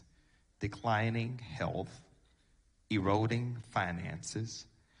enemies, declining health, eroding finances,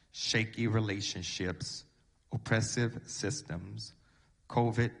 shaky relationships, oppressive systems,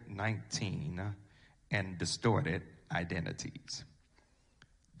 COVID-19, and distorted identities.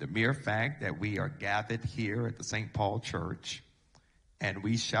 The mere fact that we are gathered here at the St. Paul Church and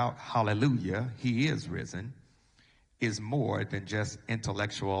we shout, hallelujah, he is risen, is more than just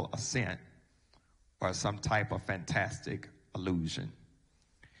intellectual assent or some type of fantastic illusion.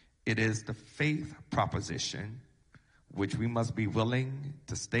 It is the faith proposition which we must be willing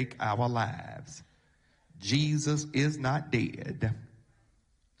to stake our lives. Jesus is not dead.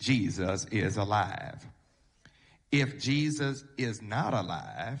 Jesus is alive. If Jesus is not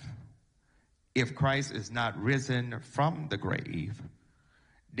alive, if Christ is not risen from the grave,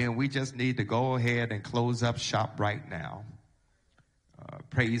 then we just need to go ahead and close up shop right now.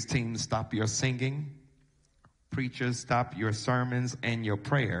 Praise team, stop your singing. Preachers, stop your sermons and your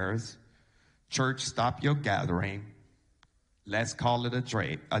prayers. Church, stop your gathering. Let's call it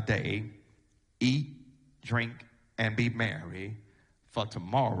a day. Eat, drink, and be merry, for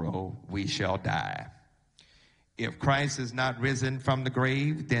tomorrow we shall die. If Christ is not risen from the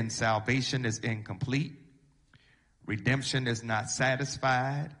grave, then salvation is incomplete. Redemption is not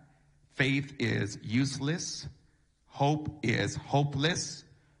satisfied. Faith is useless. Hope is hopeless.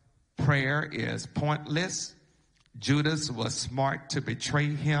 Prayer is pointless. Judas was smart to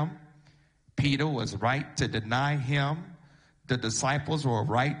betray him. Peter was right to deny him. The disciples were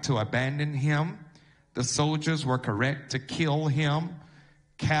right to abandon him. The soldiers were correct to kill him.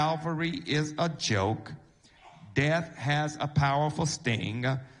 Calvary is a joke. Death has a powerful sting.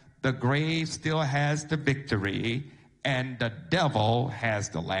 The grave still has the victory. And the devil has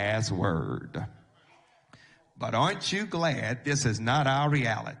the last word. But aren't you glad this is not our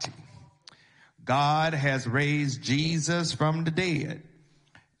reality? God has raised Jesus from the dead.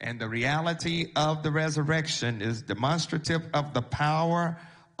 And the reality of the resurrection is demonstrative of the power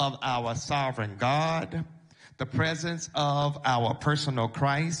of our sovereign God, the presence of our personal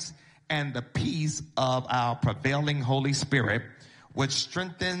Christ, and the peace of our prevailing Holy Spirit, which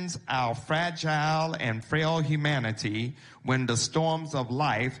strengthens our fragile and frail humanity when the storms of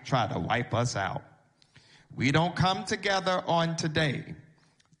life try to wipe us out. We don't come together on today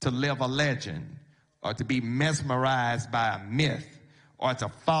to live a legend or to be mesmerized by a myth or to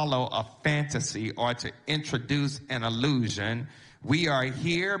follow a fantasy or to introduce an illusion. We are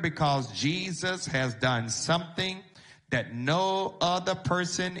here because Jesus has done something that no other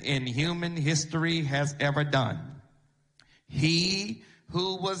person in human history has ever done. He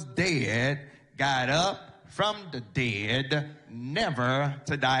who was dead got up from the dead, never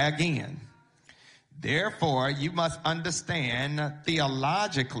to die again. Therefore, you must understand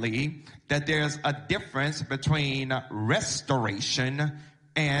theologically that there's a difference between restoration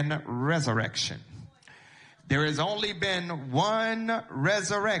and resurrection. There has only been one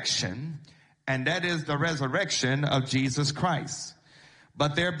resurrection, and that is the resurrection of Jesus Christ.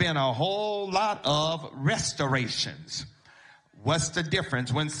 But there have been a whole lot of restorations. What's the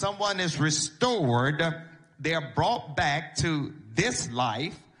difference? When someone is restored, they're brought back to this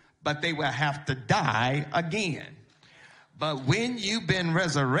life, but they will have to die again. But when you've been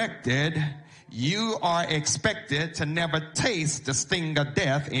resurrected, you are expected to never taste the sting of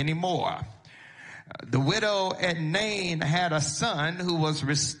death anymore. The widow at Nain had a son who was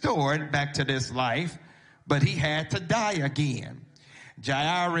restored back to this life, but he had to die again.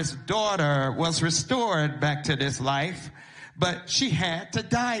 Jairus' daughter was restored back to this life, but she had to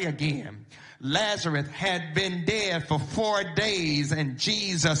die again. Lazarus had been dead for 4 days, and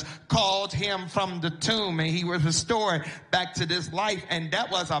Jesus called him from the tomb, and he was restored back to this life. And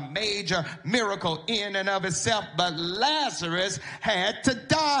that was a major miracle in and of itself. But Lazarus had to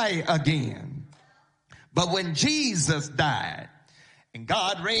die again. But when Jesus died, and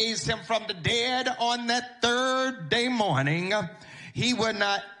God raised him from the dead on that third day morning, he would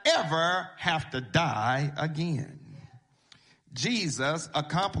not ever have to die again. Jesus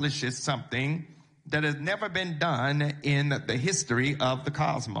accomplishes something that has never been done in the history of the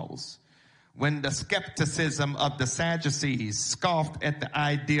cosmos. When the skepticism of the Sadducees scoffed at the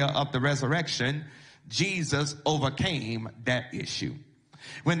idea of the resurrection, Jesus overcame that issue.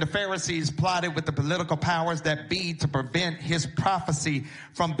 When the Pharisees plotted with the political powers that be to prevent his prophecy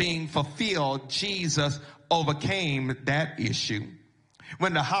from being fulfilled, Jesus overcame that issue.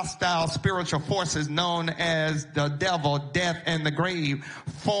 When the hostile spiritual forces known as the devil, death, and the grave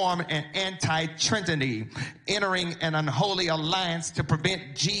form an anti-trinity, entering an unholy alliance to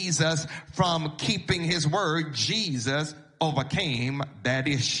prevent Jesus from keeping his word, Jesus overcame that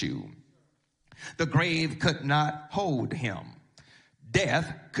issue. The grave could not hold him.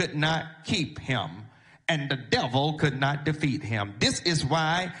 Death could not keep him. And the devil could not defeat him. This is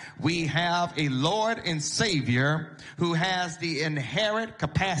why we have a Lord and Savior who has the inherent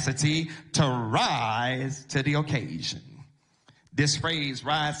capacity to rise to the occasion. This phrase,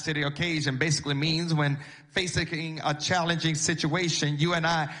 rise to the occasion, basically means when facing a challenging situation, you and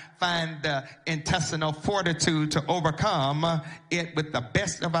I find the intestinal fortitude to overcome it with the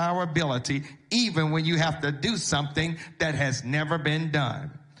best of our ability, even when you have to do something that has never been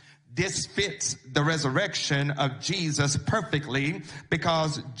done. This fits the resurrection of Jesus perfectly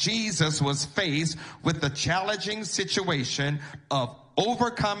because Jesus was faced with the challenging situation of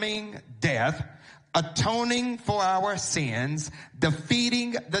overcoming death, atoning for our sins,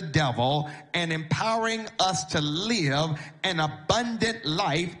 defeating the devil, and empowering us to live an abundant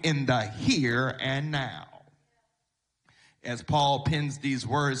life in the here and now. As Paul pens these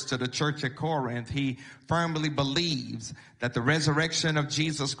words to the church at Corinth, he firmly believes that the resurrection of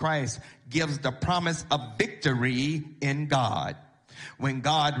Jesus Christ gives the promise of victory in God. When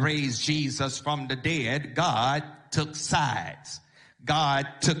God raised Jesus from the dead, God took sides. God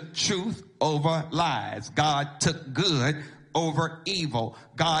took truth over lies. God took good over evil.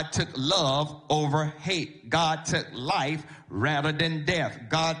 God took love over hate. God took life rather than death.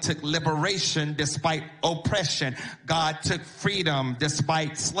 God took liberation despite oppression. God took freedom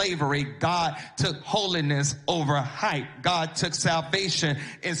despite slavery. God took holiness over hype. God took salvation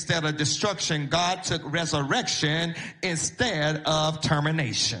instead of destruction. God took resurrection instead of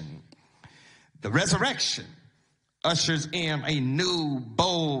termination. The resurrection ushers in a new,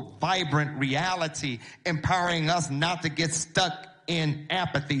 bold, vibrant reality, empowering us not to get stuck in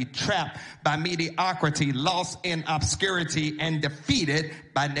apathy, trapped by mediocrity, lost in obscurity, and defeated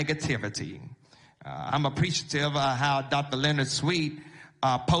by negativity. I'm appreciative of how Dr. Leonard Sweet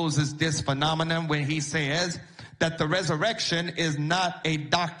poses this phenomenon when he says that the resurrection is not a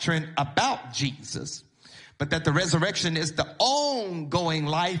doctrine about Jesus, but that the resurrection is the ongoing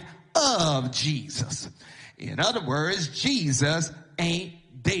life of Jesus. In other words, Jesus ain't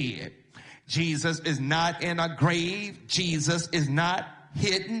dead. Jesus is not in a grave. Jesus is not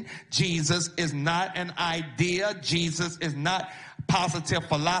hidden. Jesus is not an idea. Jesus is not positive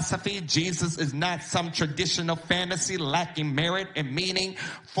philosophy. Jesus is not some traditional fantasy lacking merit and meaning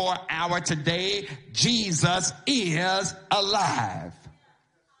for our today. Jesus is alive.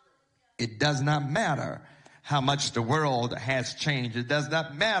 It does not matter how much the world has changed. It does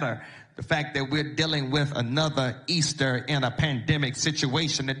not matter the fact that we're dealing with another Easter in a pandemic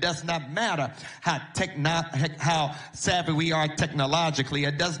situation. It does not matter how savvy we are technologically.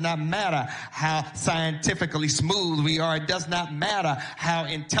 It does not matter how scientifically smooth we are. It does not matter how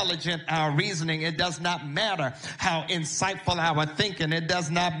intelligent our reasoning. It does not matter how insightful our thinking. It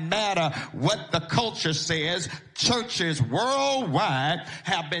does not matter what the culture says. Churches worldwide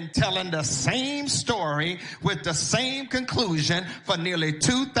have been telling the same story with the same conclusion for nearly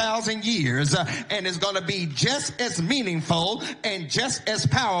 2,000 years, and it's going to be just as meaningful and just as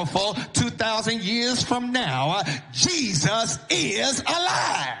powerful 2,000 years from now. Jesus is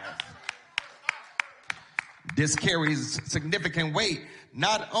alive. This carries significant weight,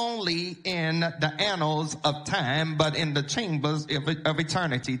 not only in the annals of time, but in the chambers of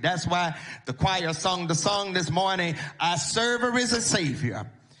eternity. That's why the choir sung the song this morning, I serve a risen Savior.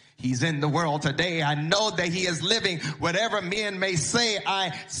 He's in the world today. I know that he is living. Whatever men may say,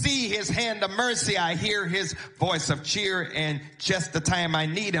 I see his hand of mercy. I hear his voice of cheer, and just the time I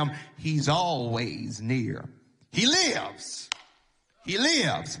need him, he's always near. He lives. He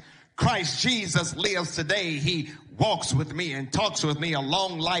lives. Christ Jesus lives today. He walks with me and talks with me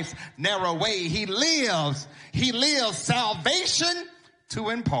along life's narrow way. He lives. He lives salvation to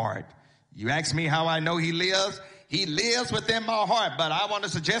impart. You ask me how I know he lives? He lives within my heart, but I want to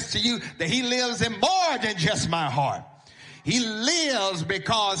suggest to you that he lives in more than just my heart. He lives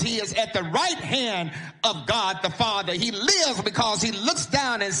because he is at the right hand of God the Father. He lives because he looks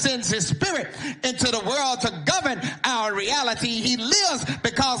down and sends his spirit into the world to govern our reality. He lives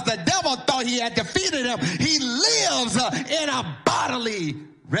because the devil thought he had defeated him. He lives in a bodily,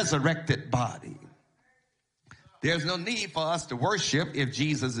 resurrected body. There's no need for us to worship if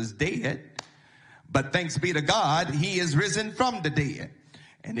Jesus is dead. But thanks be to God, he is risen from the dead.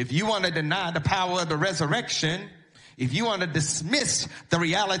 And if you want to deny the power of the resurrection, if you want to dismiss the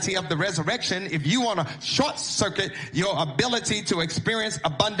reality of the resurrection, if you want to short circuit your ability to experience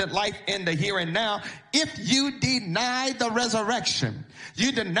abundant life in the here and now, if you deny the resurrection,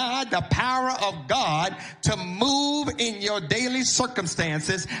 you deny the power of God to move in your daily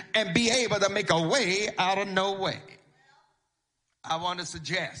circumstances and be able to make a way out of no way. I want to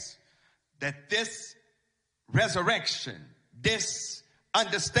suggest that this resurrection, this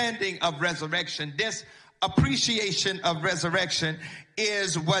understanding of resurrection, this appreciation of resurrection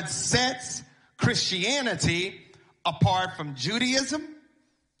is what sets Christianity apart from Judaism,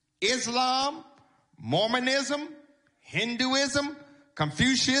 Islam, Mormonism, Hinduism,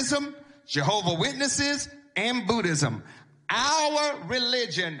 Confucianism, Jehovah's Witnesses, and Buddhism. Our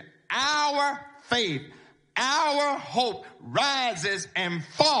religion, our faith, our hope rises and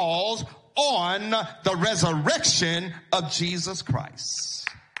falls on the resurrection of Jesus Christ.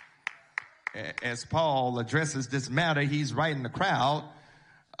 As Paul addresses this matter, he's writing the crowd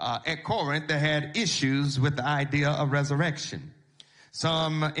at Corinth that had issues with the idea of resurrection.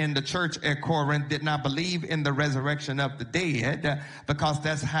 Some in the church at Corinth did not believe in the resurrection of the dead because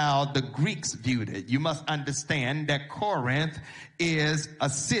that's how the Greeks viewed it. You must understand that Corinth is a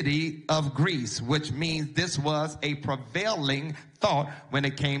city of Greece, which means this was a prevailing thought when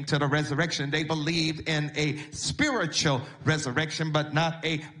it came to the resurrection. They believed in a spiritual resurrection, but not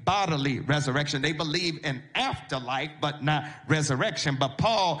a bodily resurrection. They believed in afterlife, but not resurrection. But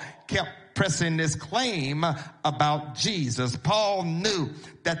Paul kept pressing this claim about Jesus. Paul knew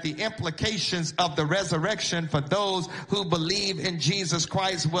that the implications of the resurrection for those who believe in Jesus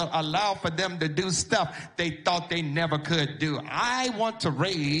Christ will allow for them to do stuff they thought they never could do. I want to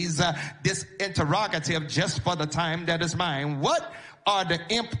raise this interrogative just for the time that is mine. What are the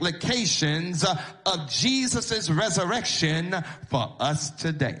implications of Jesus' resurrection for us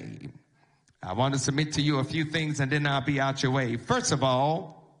today? I want to submit to you a few things and then I'll be out your way. First of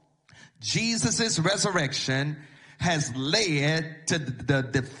all, Jesus' resurrection has led to the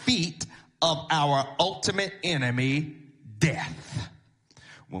defeat of our ultimate enemy, death.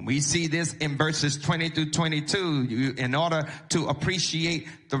 When we see this in verses 20 through 22, in order to appreciate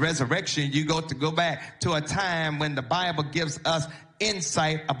the resurrection, you go back to a time when the Bible gives us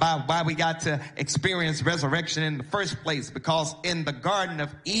insight about why we got to experience resurrection in the first place. Because in the Garden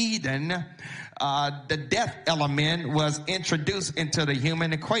of Eden, the death element was introduced into the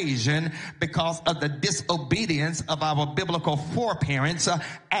human equation because of the disobedience of our biblical foreparents,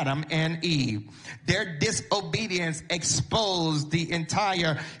 Adam and Eve. Their disobedience exposed the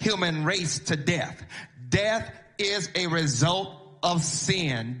entire human race to death. Death is a result of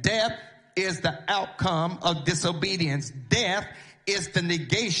sin. Death is the outcome of disobedience. Death is the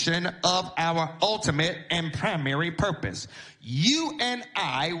negation of our ultimate and primary purpose. You and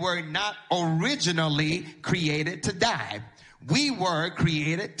I were not originally created to die. We were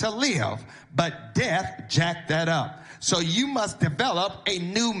created to live, but death jacked that up. So you must develop a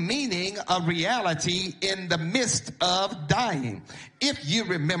new meaning of reality in the midst of dying. If you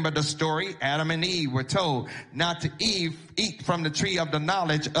remember the story, Adam and Eve were told not to eat from the tree of the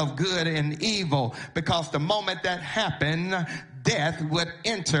knowledge of good and evil, because the moment that happened, death would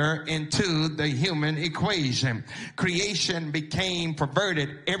enter into the human equation. Creation became perverted.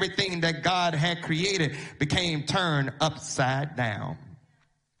 Everything that God had created became turned upside down.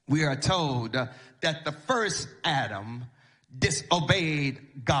 We are told that the first Adam disobeyed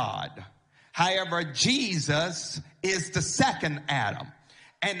God. However, Jesus is the second Adam,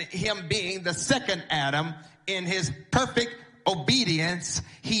 and him being the second Adam, in his perfect obedience,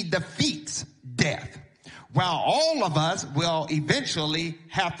 he defeats death. While all of us will eventually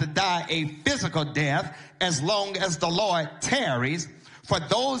have to die a physical death as long as the Lord tarries, for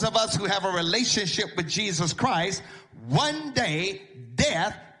those of us who have a relationship with Jesus Christ, one day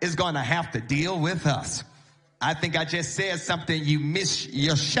death is going to have to deal with us. I think I just said something, you missed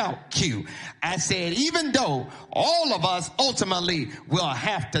your shout cue. I said, even though all of us ultimately will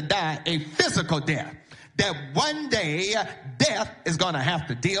have to die a physical death, that one day death is going to have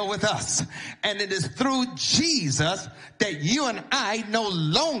to deal with us. And it is through Jesus that you and I no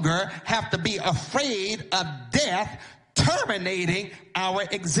longer have to be afraid of death terminating our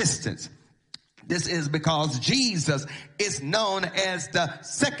existence. This is because Jesus is known as the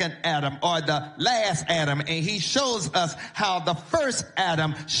second Adam, or the last Adam, and he shows us how the first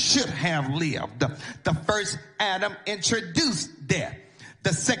Adam should have lived. The first Adam introduced death.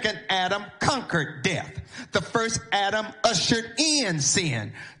 The second Adam conquered death. The first Adam ushered in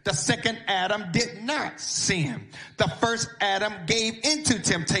sin. The second Adam did not sin. The first Adam gave into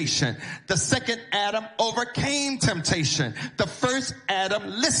temptation. The second Adam overcame temptation. The first Adam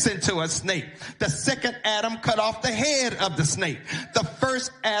listened to a snake. The second Adam cut off the head of the snake. The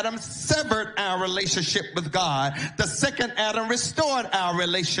first Adam severed our relationship with God. The second Adam restored our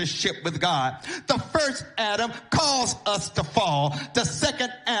relationship with God. The first Adam caused us to fall. The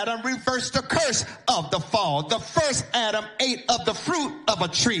second Adam reversed the curse of the fall. The first Adam ate of the fruit of a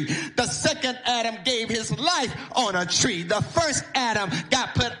tree. The second Adam gave his life on a tree. The first Adam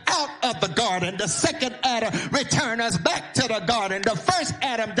got put out of the garden. The second Adam returned us back to the garden. The first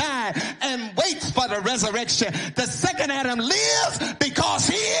Adam died and waits for the resurrection. The second Adam lives because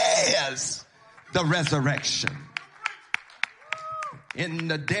he is the resurrection. In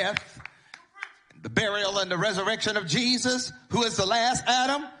the death, the burial, and the resurrection of Jesus, who is the last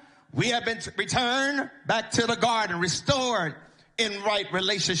Adam, we have been returned back to the garden, restored in right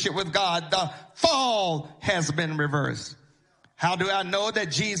relationship with God. The fall has been reversed. How do I know that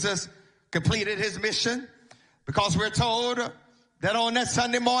Jesus completed his mission? Because we're told that on that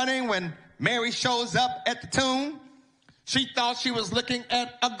Sunday morning when Mary shows up at the tomb, she thought she was looking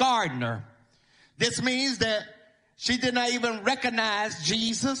at a gardener. This means that she did not even recognize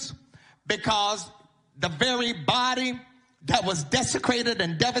Jesus, because the very body that was desecrated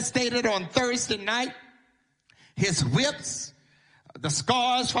and devastated on Thursday night, his whips, the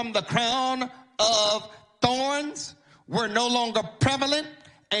scars from the crown of thorns were no longer prevalent,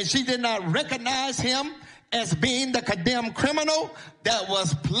 and she did not recognize him as being the condemned criminal that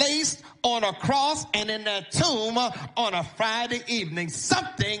was placed on a cross and in that tomb on a Friday evening.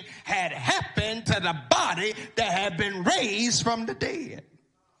 Something had happened to the body that had been raised from the dead.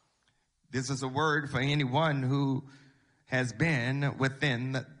 This is a word for anyone who has been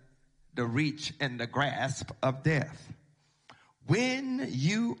within the reach and the grasp of death. When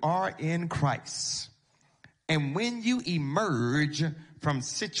you are in Christ, and when you emerge from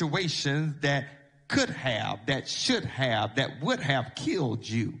situations that could have, that should have, that would have killed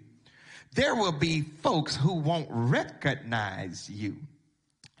you, there will be folks who won't recognize you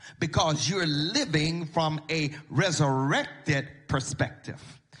because you're living from a resurrected perspective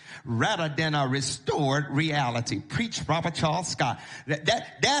rather than a restored reality. Preach, Robert Charles Scott.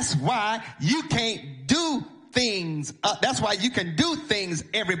 That's why you can't do things. That's why you can do things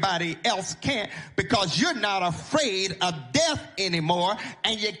everybody else can't, because you're not afraid of death anymore,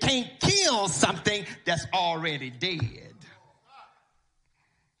 and you can't kill something that's already dead.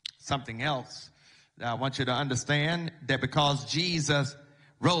 Something else that I want you to understand, that because Jesus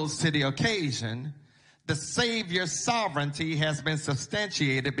rose to the occasion, the Savior's sovereignty has been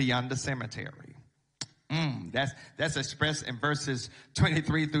substantiated beyond the cemetery. That's expressed in verses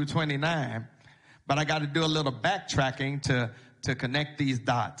 23 through 29. But I got to do a little backtracking to connect these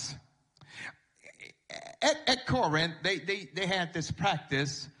dots. At Corinth, they had this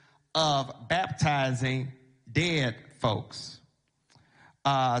practice of baptizing dead folks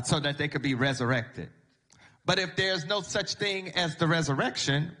so that they could be resurrected. But if there's no such thing as the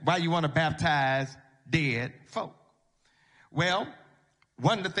resurrection, why you want to baptize dead folk? Well,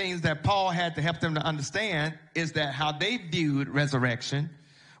 one of the things that Paul had to help them to understand is that how they viewed resurrection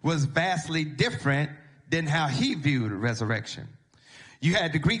was vastly different than how he viewed resurrection. You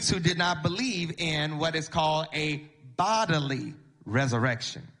had the Greeks who did not believe in what is called a bodily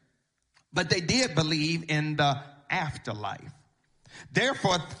resurrection, but they did believe in the afterlife.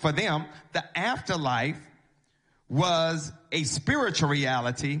 Therefore, for them, the afterlife was a spiritual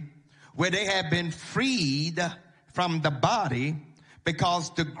reality where they had been freed from the body,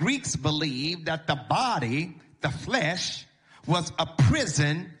 because the Greeks believed that the body, the flesh, was a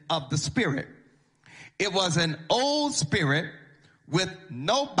prison of the spirit. It was an old spirit with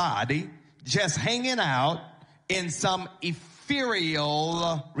no body, just hanging out in some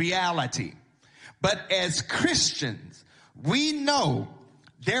ethereal reality. But as Christians, we know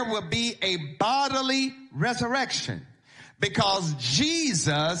there will be a bodily resurrection, because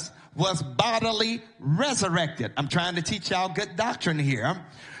Jesus was bodily resurrected. I'm trying to teach y'all good doctrine here.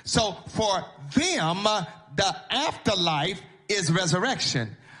 So for them, the afterlife is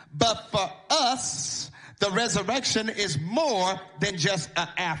resurrection. But for us, the resurrection is more than just an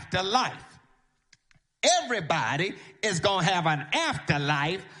afterlife. Everybody is going to have an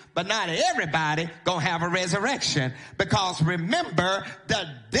afterlife, but not everybody going to have a resurrection. Because remember, the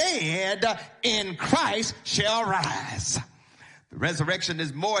dead in Christ shall rise. The resurrection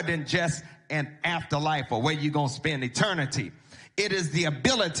is more than just an afterlife or where you're going to spend eternity. It is the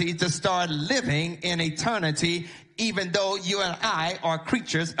ability to start living in eternity, even though you and I are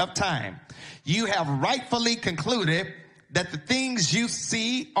creatures of time. You have rightfully concluded that the things you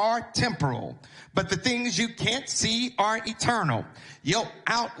see are temporal, but the things you can't see are eternal. Your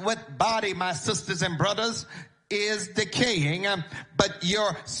outward body, my sisters and brothers, is decaying, but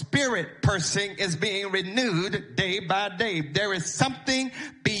your spirit person is being renewed day by day. There is something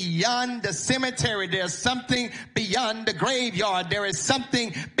beyond the cemetery. There's something beyond the graveyard. There is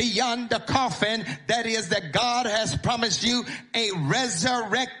something beyond the coffin. That is that God has promised you a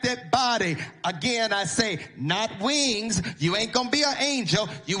resurrected body. Again, I say, not wings. You ain't gonna be an angel.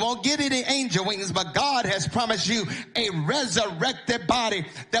 You won't get any angel wings, but God has promised you a resurrected body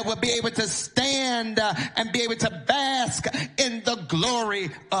that will be able to stand and be able to bask in the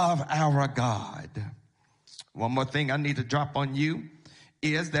glory of our God. One more thing I need to drop on you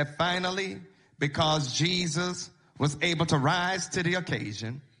is that finally, because Jesus was able to rise to the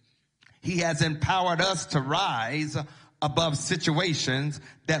occasion, he has empowered us to rise above situations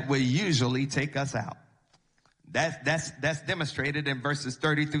that will usually take us out. That's demonstrated in verses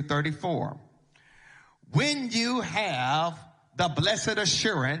 30 through 34. When you have the blessed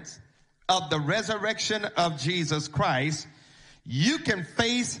assurance of the resurrection of Jesus Christ, you can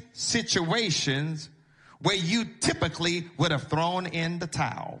face situations where you typically would have thrown in the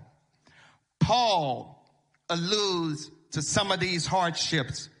towel. Paul alludes to some of these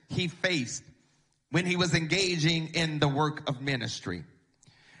hardships he faced when he was engaging in the work of ministry.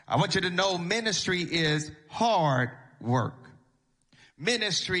 I want you to know ministry is hard work.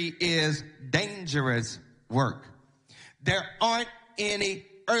 Ministry is dangerous work. There aren't any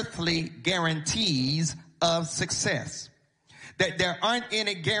earthly guarantees of success. That there aren't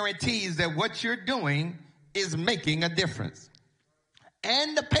any guarantees that what you're doing is making a difference.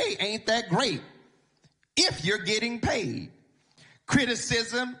 And the pay ain't that great if you're getting paid.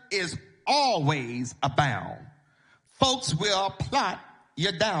 Criticism is always abound. Folks will plot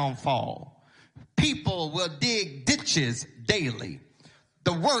your downfall. People will dig ditches daily.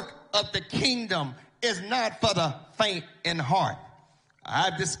 The work of the kingdom is not for the faint in heart.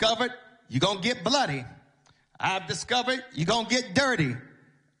 I've discovered you're going to get bloody. I've discovered you're going to get dirty.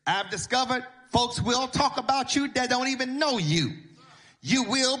 I've discovered folks will talk about you that don't even know you. You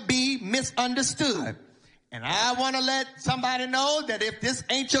will be misunderstood. And I want to let somebody know that if this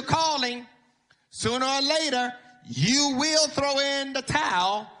ain't your calling, sooner or later, you will throw in the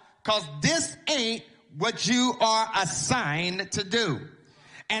towel, because this ain't what you are assigned to do.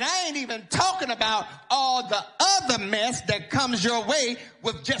 And I ain't even talking about all the other mess that comes your way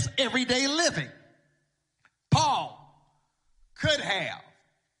with just everyday living. Paul could have,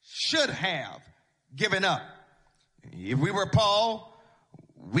 should have given up. If we were Paul,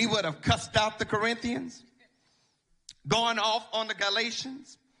 we would have cussed out the Corinthians, gone off on the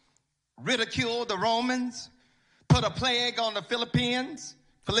Galatians, ridiculed the Romans, put a plague on the Philippians,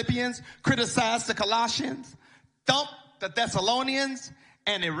 criticized the Colossians, thumped the Thessalonians,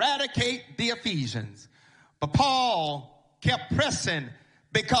 and eradicate the Ephesians. But Paul kept pressing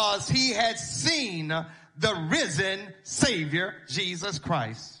because he had seen the risen Savior, Jesus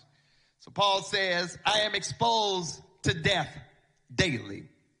Christ. So Paul says, I am exposed to death daily.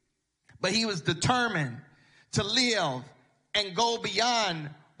 But he was determined to live and go beyond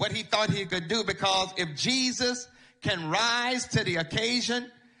what he thought he could do, because if Jesus can rise to the occasion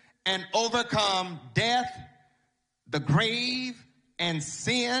and overcome death, the grave, and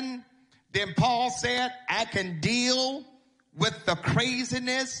sin, then Paul said, I can deal with the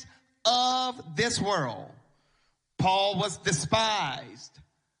craziness of this world. Paul was despised,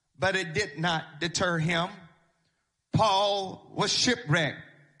 but it did not deter him. Paul was shipwrecked,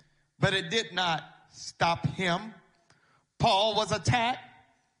 but it did not stop him. Paul was attacked,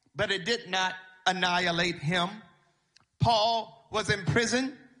 but it did not annihilate him. Paul was in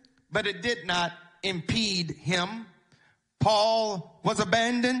prison, but it did not impede him. Paul was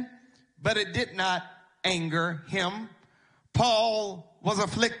abandoned, but it did not anger him. Paul was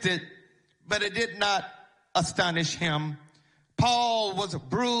afflicted, but it did not astonish him. Paul was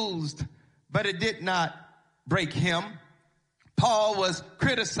bruised, but it did not break him. Paul was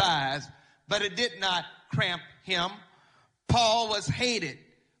criticized, but it did not cramp him. Paul was hated,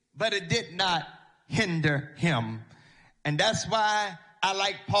 but it did not hinder him. And that's why I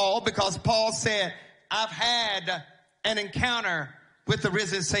like Paul, because Paul said, I've had an encounter with the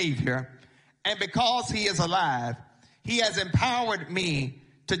risen Savior, and because he is alive, he has empowered me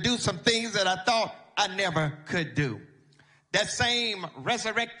to do some things that I thought I never could do. That same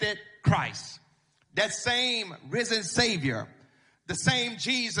resurrected Christ, that same risen Savior, the same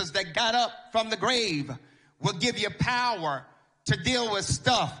Jesus that got up from the grave will give you power to deal with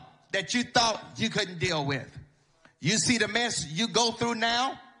stuff that you thought you couldn't deal with. You see, the mess you go through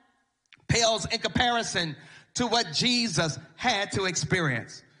now pales in comparison to what Jesus had to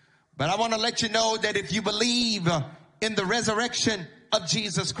experience. But I want to let you know that if you believe in the resurrection of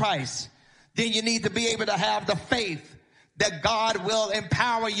Jesus Christ, then you need to be able to have the faith that God will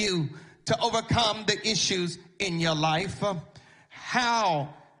empower you to overcome the issues in your life.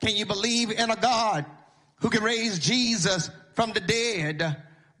 How can you believe in a God who can raise Jesus from the dead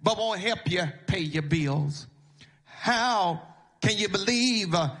but won't help you pay your bills? How can you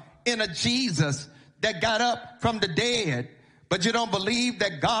believe in a Jesus that got up from the dead, but you don't believe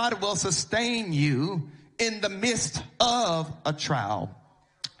that God will sustain you in the midst of a trial?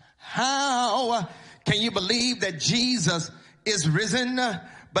 How can you believe that Jesus is risen,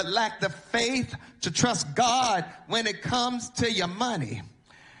 but lack the faith to trust God when it comes to your money?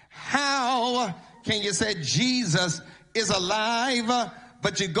 How can you say Jesus is alive,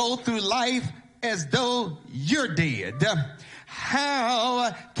 but you go through life as though you're dead?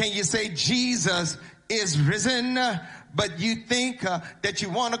 How can you say Jesus is risen, but you think that you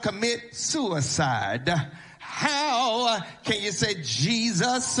want to commit suicide? How can you say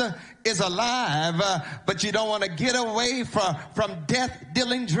Jesus is alive, but you don't want to get away from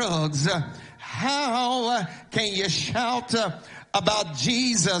death-dealing drugs? How can you shout about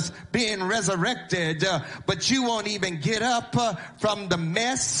Jesus being resurrected, but you won't even get up from the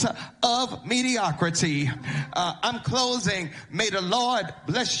mess of mediocrity? I'm closing. May the Lord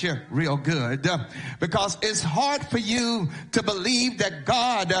bless you real good, because it's hard for you to believe that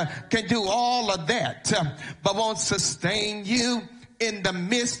God can do all of that, but won't sustain you in the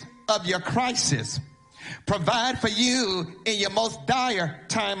midst of your crisis. provide for you in your most dire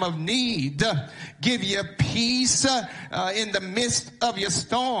time of need, give you peace in the midst of your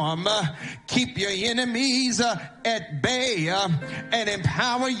storm, keep your enemies at bay, and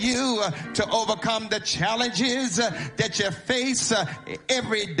empower you to overcome the challenges that you face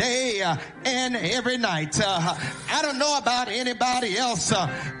every day and every night. I don't know about anybody else,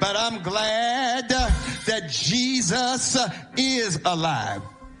 but I'm glad that Jesus is alive.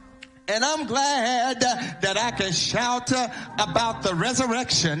 And I'm glad that I can shout about the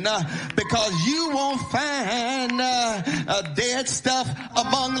resurrection because you won't find dead stuff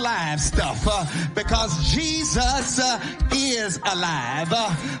among live stuff because Jesus is alive.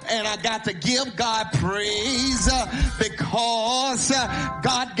 And I got to give God praise because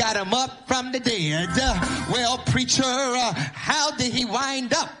God got him up from the dead. Well, preacher, how did he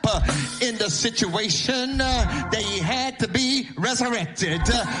wind up in the situation that he had to be resurrected?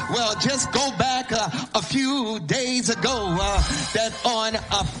 Well, just go back a few days ago that on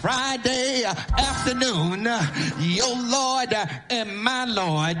a Friday afternoon, your Lord and my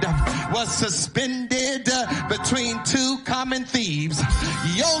Lord was suspended between two common thieves.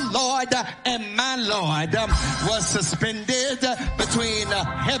 Your Lord and my Lord was suspended between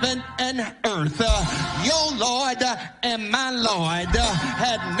heaven and earth. Your Lord and my Lord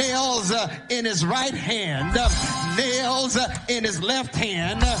had nails in his right hand, nails in his left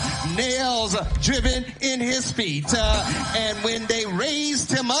hand, nails driven in his feet. And when they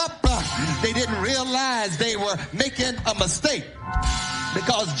raised him up, they didn't realize they were making a mistake.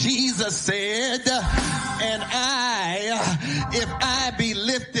 Because Jesus said, and if I be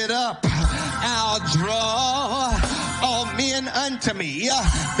lifted up, I'll draw all men unto me.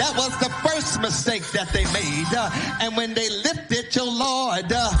 That was the first mistake that they made. And when they lifted your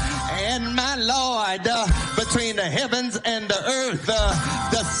Lord and my Lord between the heavens and the earth,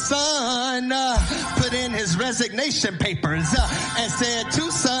 the Son put in his resignation papers and said,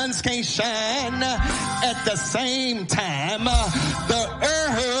 two suns can't shine at the same time. The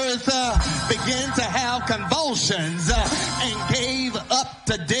earth began to have convulsions and gave up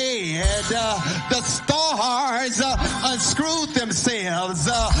the dead. The stars unscrewed themselves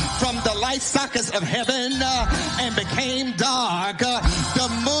from the light sockets of heaven and became dark. The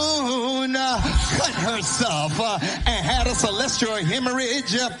moon cut herself and had a celestial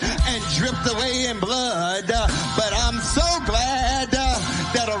hemorrhage and dripped away in blood. But I'm so glad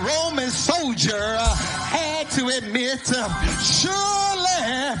that a Roman soldier had to admit, surely,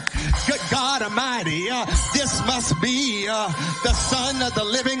 good God Almighty, this must be the Son of the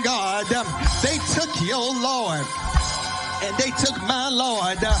living God. They took your Lord and they took my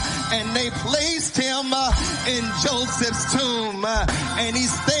Lord and they placed him in Joseph's tomb, and he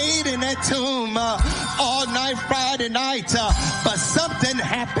stayed in that tomb all night Friday night. But something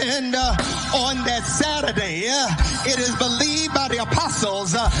happened on that Saturday. It is believed by the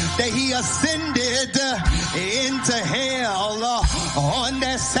apostles that he ascended into hell on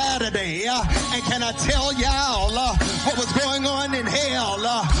that Saturday. And can I tell y'all what was going on in hell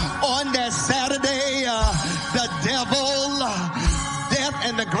on that Saturday? The devil, death,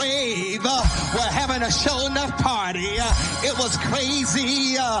 and the grave were having a show enough party. It was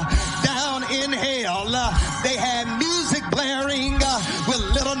crazy down in hell. They had music blaring with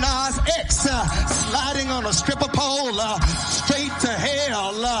Lil Nas X sliding on a stripper pole straight to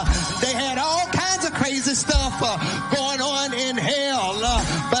hell. They had all kinds of crazy stuff going on in hell.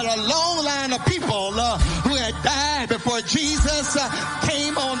 But a long line of people who had died before Jesus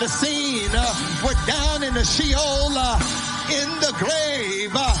came on the scene were down in the Sheol, in the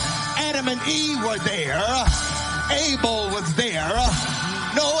grave. Adam and Eve were there. Abel was there.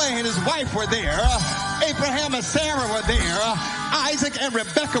 Noah and his wife were there. Abraham and Sarah were there. Isaac and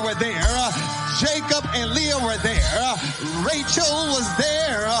Rebekah were there. Jacob and Leah were there. Rachel was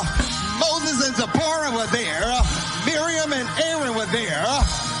there. Moses and Zipporah were there. Miriam and Aaron were there.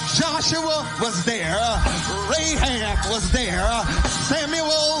 Joshua was there. Rahab was there.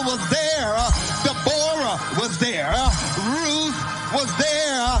 Samuel was there. Deborah was there. Ruth was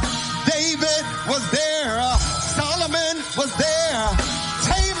there. David was there. Solomon was there.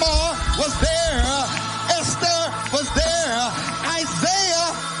 Tamar was there. Esther was there. Isaiah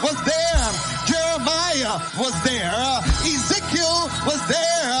was there. Jeremiah was there. Ezekiel was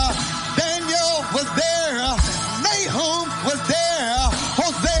there. Daniel was there. Nahum was there.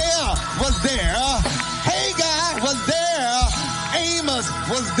 Hosea was there. Haggai was there. Amos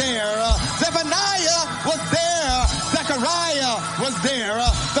was there. Zephaniah was there. Zechariah was there.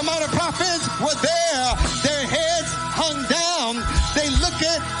 The minor prophets were there. Their heads hung down. They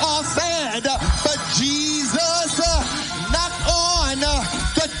looking all sad. But Jesus knocked on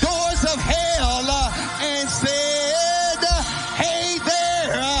the doors of hell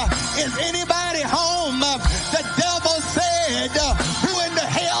Is anybody home? The devil said, who in the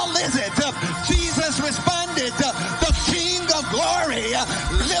hell is it? Jesus responded, the King of glory.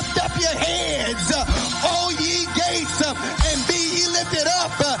 Lift up your heads, O ye gates, and be ye lifted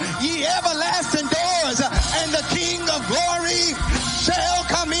up, ye everlasting doors, and the King of glory shall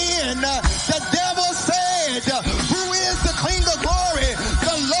come in. The devil said, who is the King of glory?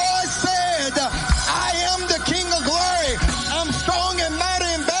 The Lord said, I am the King of glory. I'm strong and mighty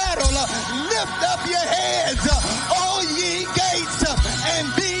in battle. Lift up your heads, O ye gates, and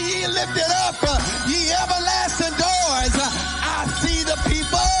be ye lifted up, ye everlasting doors. I see the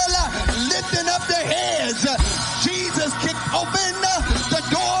people lifting up their heads. Jesus kicked open the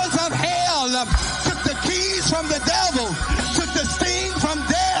doors of hell, took the keys from the devil, took the sting from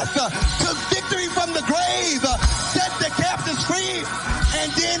death, took victory from the grave, set the captives free,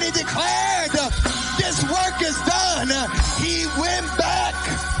 and then he declared, this work is done. He went back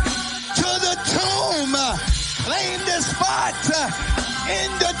to the tomb, claimed his spot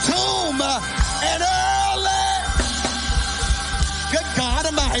in the tomb, and early, good God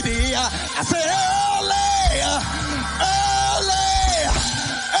Almighty, I said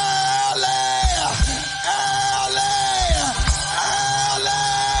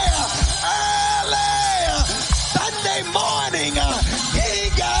Sunday morning, he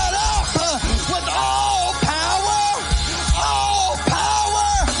got up with all power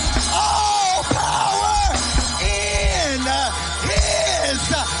in his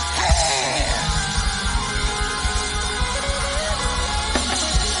hand.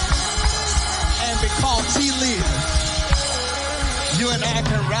 And because he lives, you and I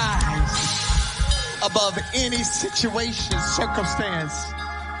can rise above any situation, circumstance,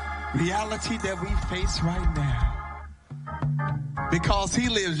 reality that we face right now. Because he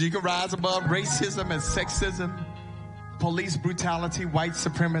lives, you can rise above racism and sexism, police brutality, white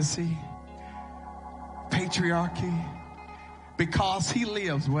supremacy, patriarchy. Because he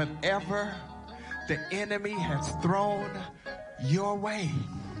lives, whatever the enemy has thrown your way,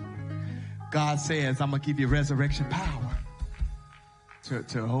 God says, I'm going to give you resurrection power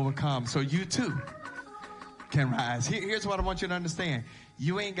to overcome. So you too can rise. Here's what I want you to understand.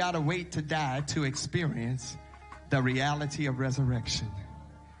 You ain't got to wait to die to experience the reality of resurrection.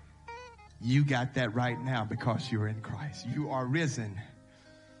 You got that right now because you're in Christ. You are risen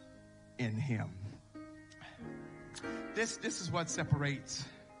in him. This is what separates.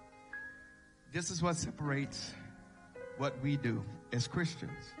 This is what separates what we do as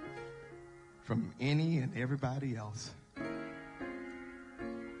Christians from any and everybody else.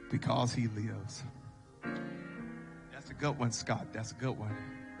 Because he lives. That's a good one, Scott. That's a good one.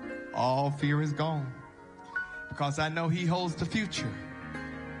 All fear is gone. Because I know he holds the future.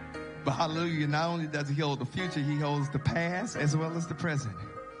 But hallelujah, not only does he hold the future, he holds the past as well as the present.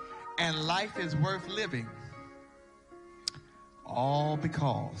 And life is worth living. All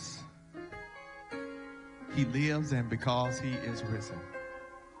because he lives and because he is risen.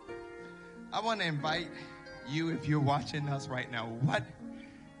 I want to invite you, if you're watching us right now, what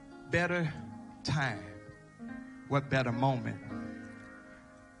better time, what better moment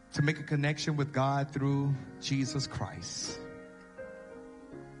to make a connection with God through Jesus Christ,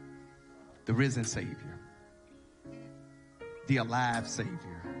 the risen Savior, the alive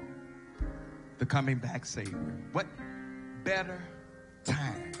Savior, the coming back Savior. What better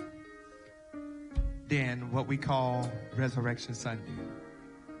time than what we call Resurrection Sunday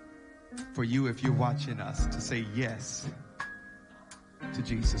for you, if you're watching us, to say yes to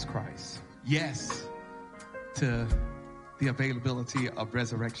Jesus Christ. Yes to the availability of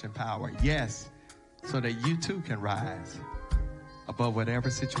resurrection power. Yes, so that you too can rise above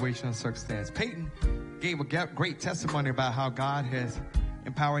whatever situation or circumstance. Peyton gave a great testimony about how God has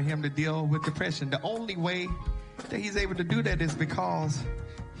empowered him to deal with depression. The only way that he's able to do that is because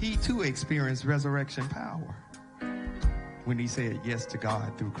he too experienced resurrection power when he said yes to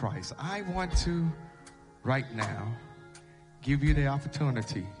God through Christ. I want to right now give you the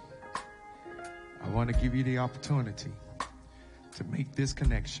opportunity. I want to give you the opportunity to make this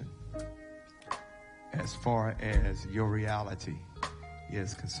connection as far as your reality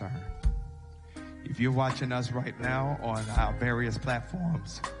is concerned. If you're watching us right now on our various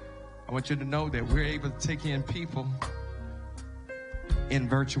platforms, I want you to know that we're able to take in people in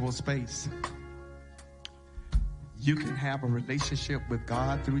virtual space. You can have a relationship with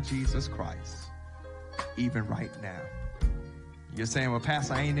God through Jesus Christ, even right now. You're saying, well,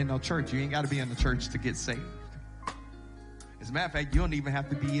 Pastor, I ain't in no church. You ain't got to be in the church to get saved. As a matter of fact, you don't even have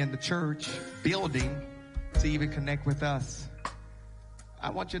to be in the church building to even connect with us. I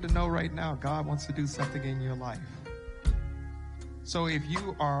want you to know right now, God wants to do something in your life. So if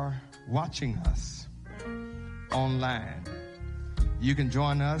you are watching us online. You can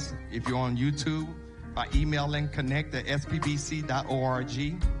join us if you're on YouTube by emailing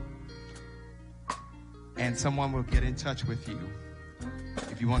connect@spbc.org, and someone will get in touch with you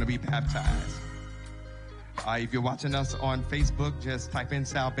if you want to be baptized. If you're watching us on Facebook, just type in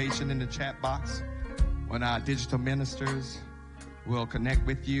salvation in the chat box. One of our digital ministers will connect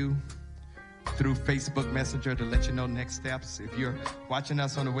with you through Facebook Messenger to let you know next steps. If you're watching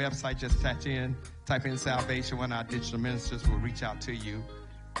us on the website, just type in salvation. One of our digital ministers will reach out to you.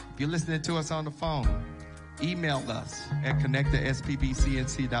 If you're listening to us on the phone, email us at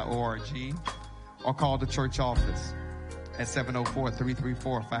connect@spbcnc.org or call the church office at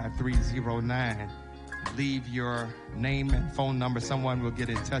 704-334-5309. Leave your name and phone number. Someone will get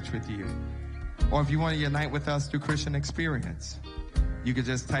in touch with you. Or if you want to unite with us through Christian Experience, you can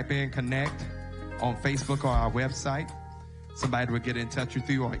just type in connect on Facebook or our website. Somebody will get in touch with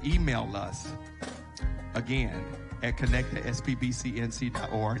you, or email us again at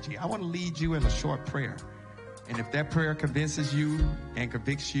connect@spbcnc.org. I want to lead you in a short prayer. And if that prayer convinces you and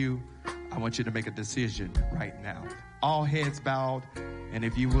convicts you, I want you to make a decision right now. All heads bowed, and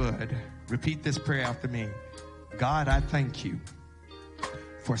if you would, repeat this prayer after me. God, I thank you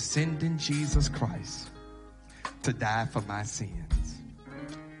for sending Jesus Christ to die for my sins.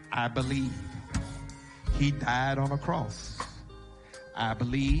 I believe he died on a cross. I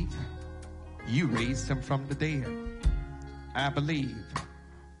believe you raised him from the dead. I believe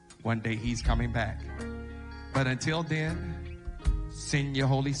one day he's coming back. But until then, send your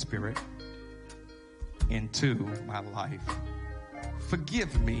Holy Spirit into my life.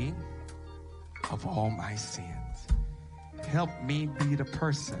 Forgive me of all my sins. Help me be the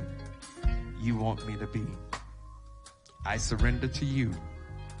person you want me to be. I surrender to you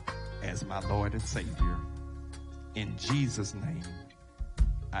as my Lord and Savior. In Jesus' name,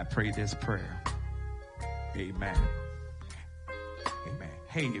 I pray this prayer. Amen. Amen.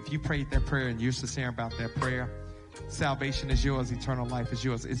 Hey, if you prayed that prayer and you're sincere about that prayer, salvation is yours, eternal life is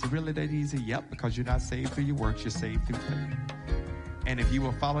yours. Is it really that easy? Yep, because you're not saved through your works, you're saved through faith. And if you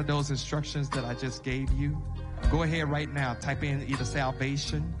will follow those instructions that I just gave you, go ahead right now, type in either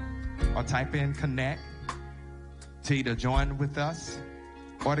salvation or type in connect to either join with us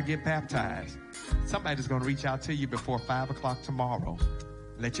or to get baptized. Somebody's going to reach out to you before 5 o'clock tomorrow,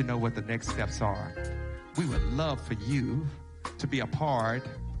 let you know what the next steps are. We would love for you to be a part,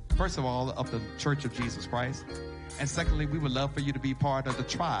 first of all, of the Church of Jesus Christ. And secondly, we would love for you to be part of the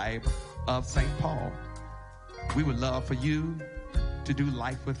tribe of St. Paul. We would love for you to do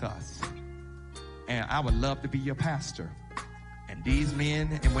life with us. And I would love to be your pastor. And these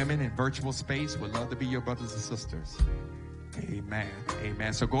men and women in virtual space would love to be your brothers and sisters. Amen.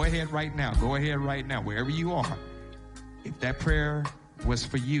 Amen. So go ahead right now. Go ahead right now, wherever you are. If that prayer was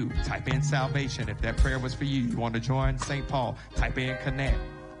for you, type in salvation. If that prayer was for you, you want to join St. Paul, type in connect.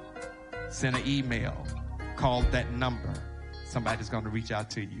 Send an email. Call that number. Somebody's going to reach out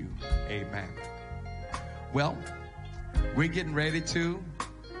to you. Amen. Well, we're getting ready to,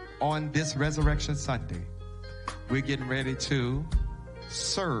 on this Resurrection Sunday, we're getting ready to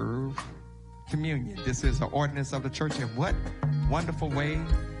serve communion. This is an ordinance of the church, and what wonderful way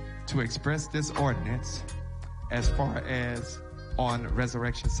to express this ordinance as far as on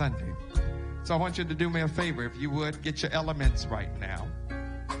Resurrection Sunday. So I want you to do me a favor. If you would, get your elements right now.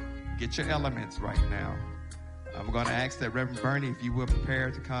 Get your elements right now. I'm going to ask that Reverend Bernie, if you would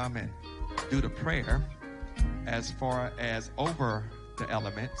prepare to come and do the prayer as far as over the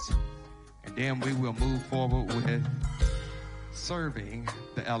elements. And then we will move forward with serving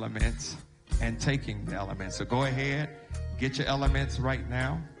the elements and taking the elements. So go ahead, get your elements right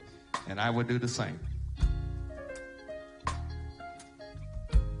now, and I will do the same.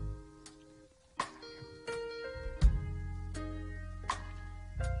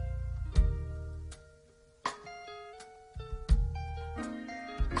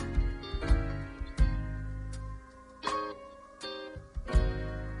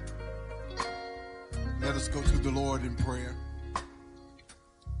 Let us go to the Lord in prayer.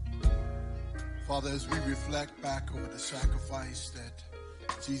 Father, as we reflect back over the sacrifice that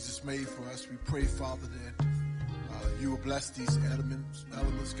Jesus made for us, we pray, Father, that you will bless these elements,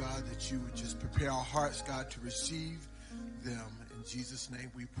 God, that you would just prepare our hearts, God, to receive them. In Jesus' name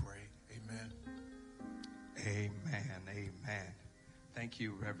we pray. Amen. Amen. Amen. Thank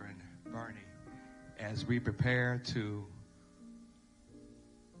you, Reverend Bernie. As we prepare to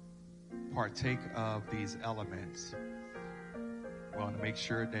partake of these elements, we want to make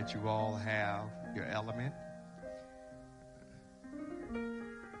sure that you all have your element.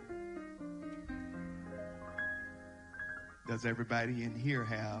 Does Does everybody in here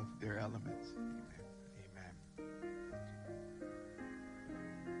have their elements? Amen.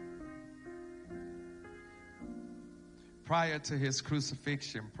 Prior to his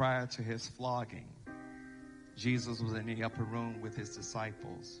crucifixion, prior to his flogging, Jesus was in the upper room with his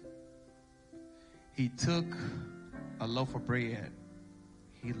disciples. He took a loaf of bread.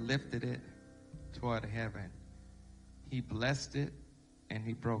 He lifted it toward heaven. He blessed it and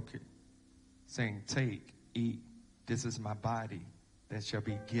he broke it, saying, "Take, eat. This is my body that shall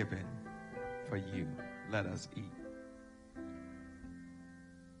be given for you. Let us eat."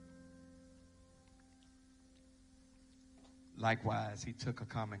 Likewise, he took a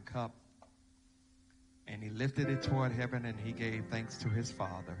common cup and he lifted it toward heaven and he gave thanks to his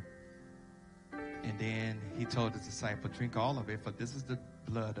Father. And then he told his disciple, "Drink all of it, for this is the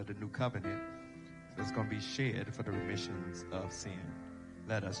blood of the new covenant that's going to be shed for the remissions of sin.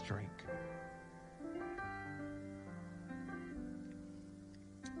 Let us drink."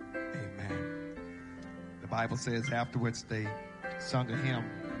 Amen. The Bible says afterwards they sung a hymn.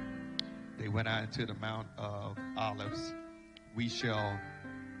 They went out into the Mount of Olives. We shall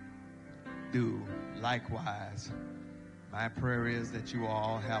do likewise. My prayer is that you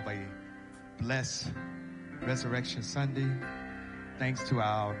all have a blessed Resurrection Sunday. Thanks to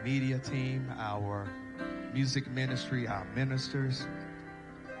our media team, our music ministry, our ministers,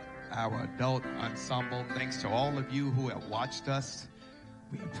 our adult ensemble. Thanks to all of you who have watched us.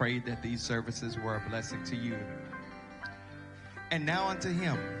 We pray that these services were a blessing to you. And now unto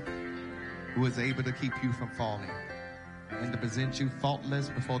him who is able to keep you from falling and to present you faultless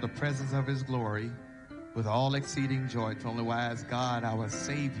before the presence of his glory with all exceeding joy. To only wise God, our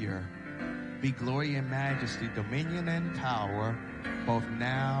Savior, be glory and majesty, dominion and power, both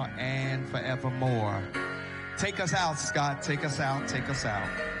now and forevermore. Take us out, Scott. Take us out. Take us out.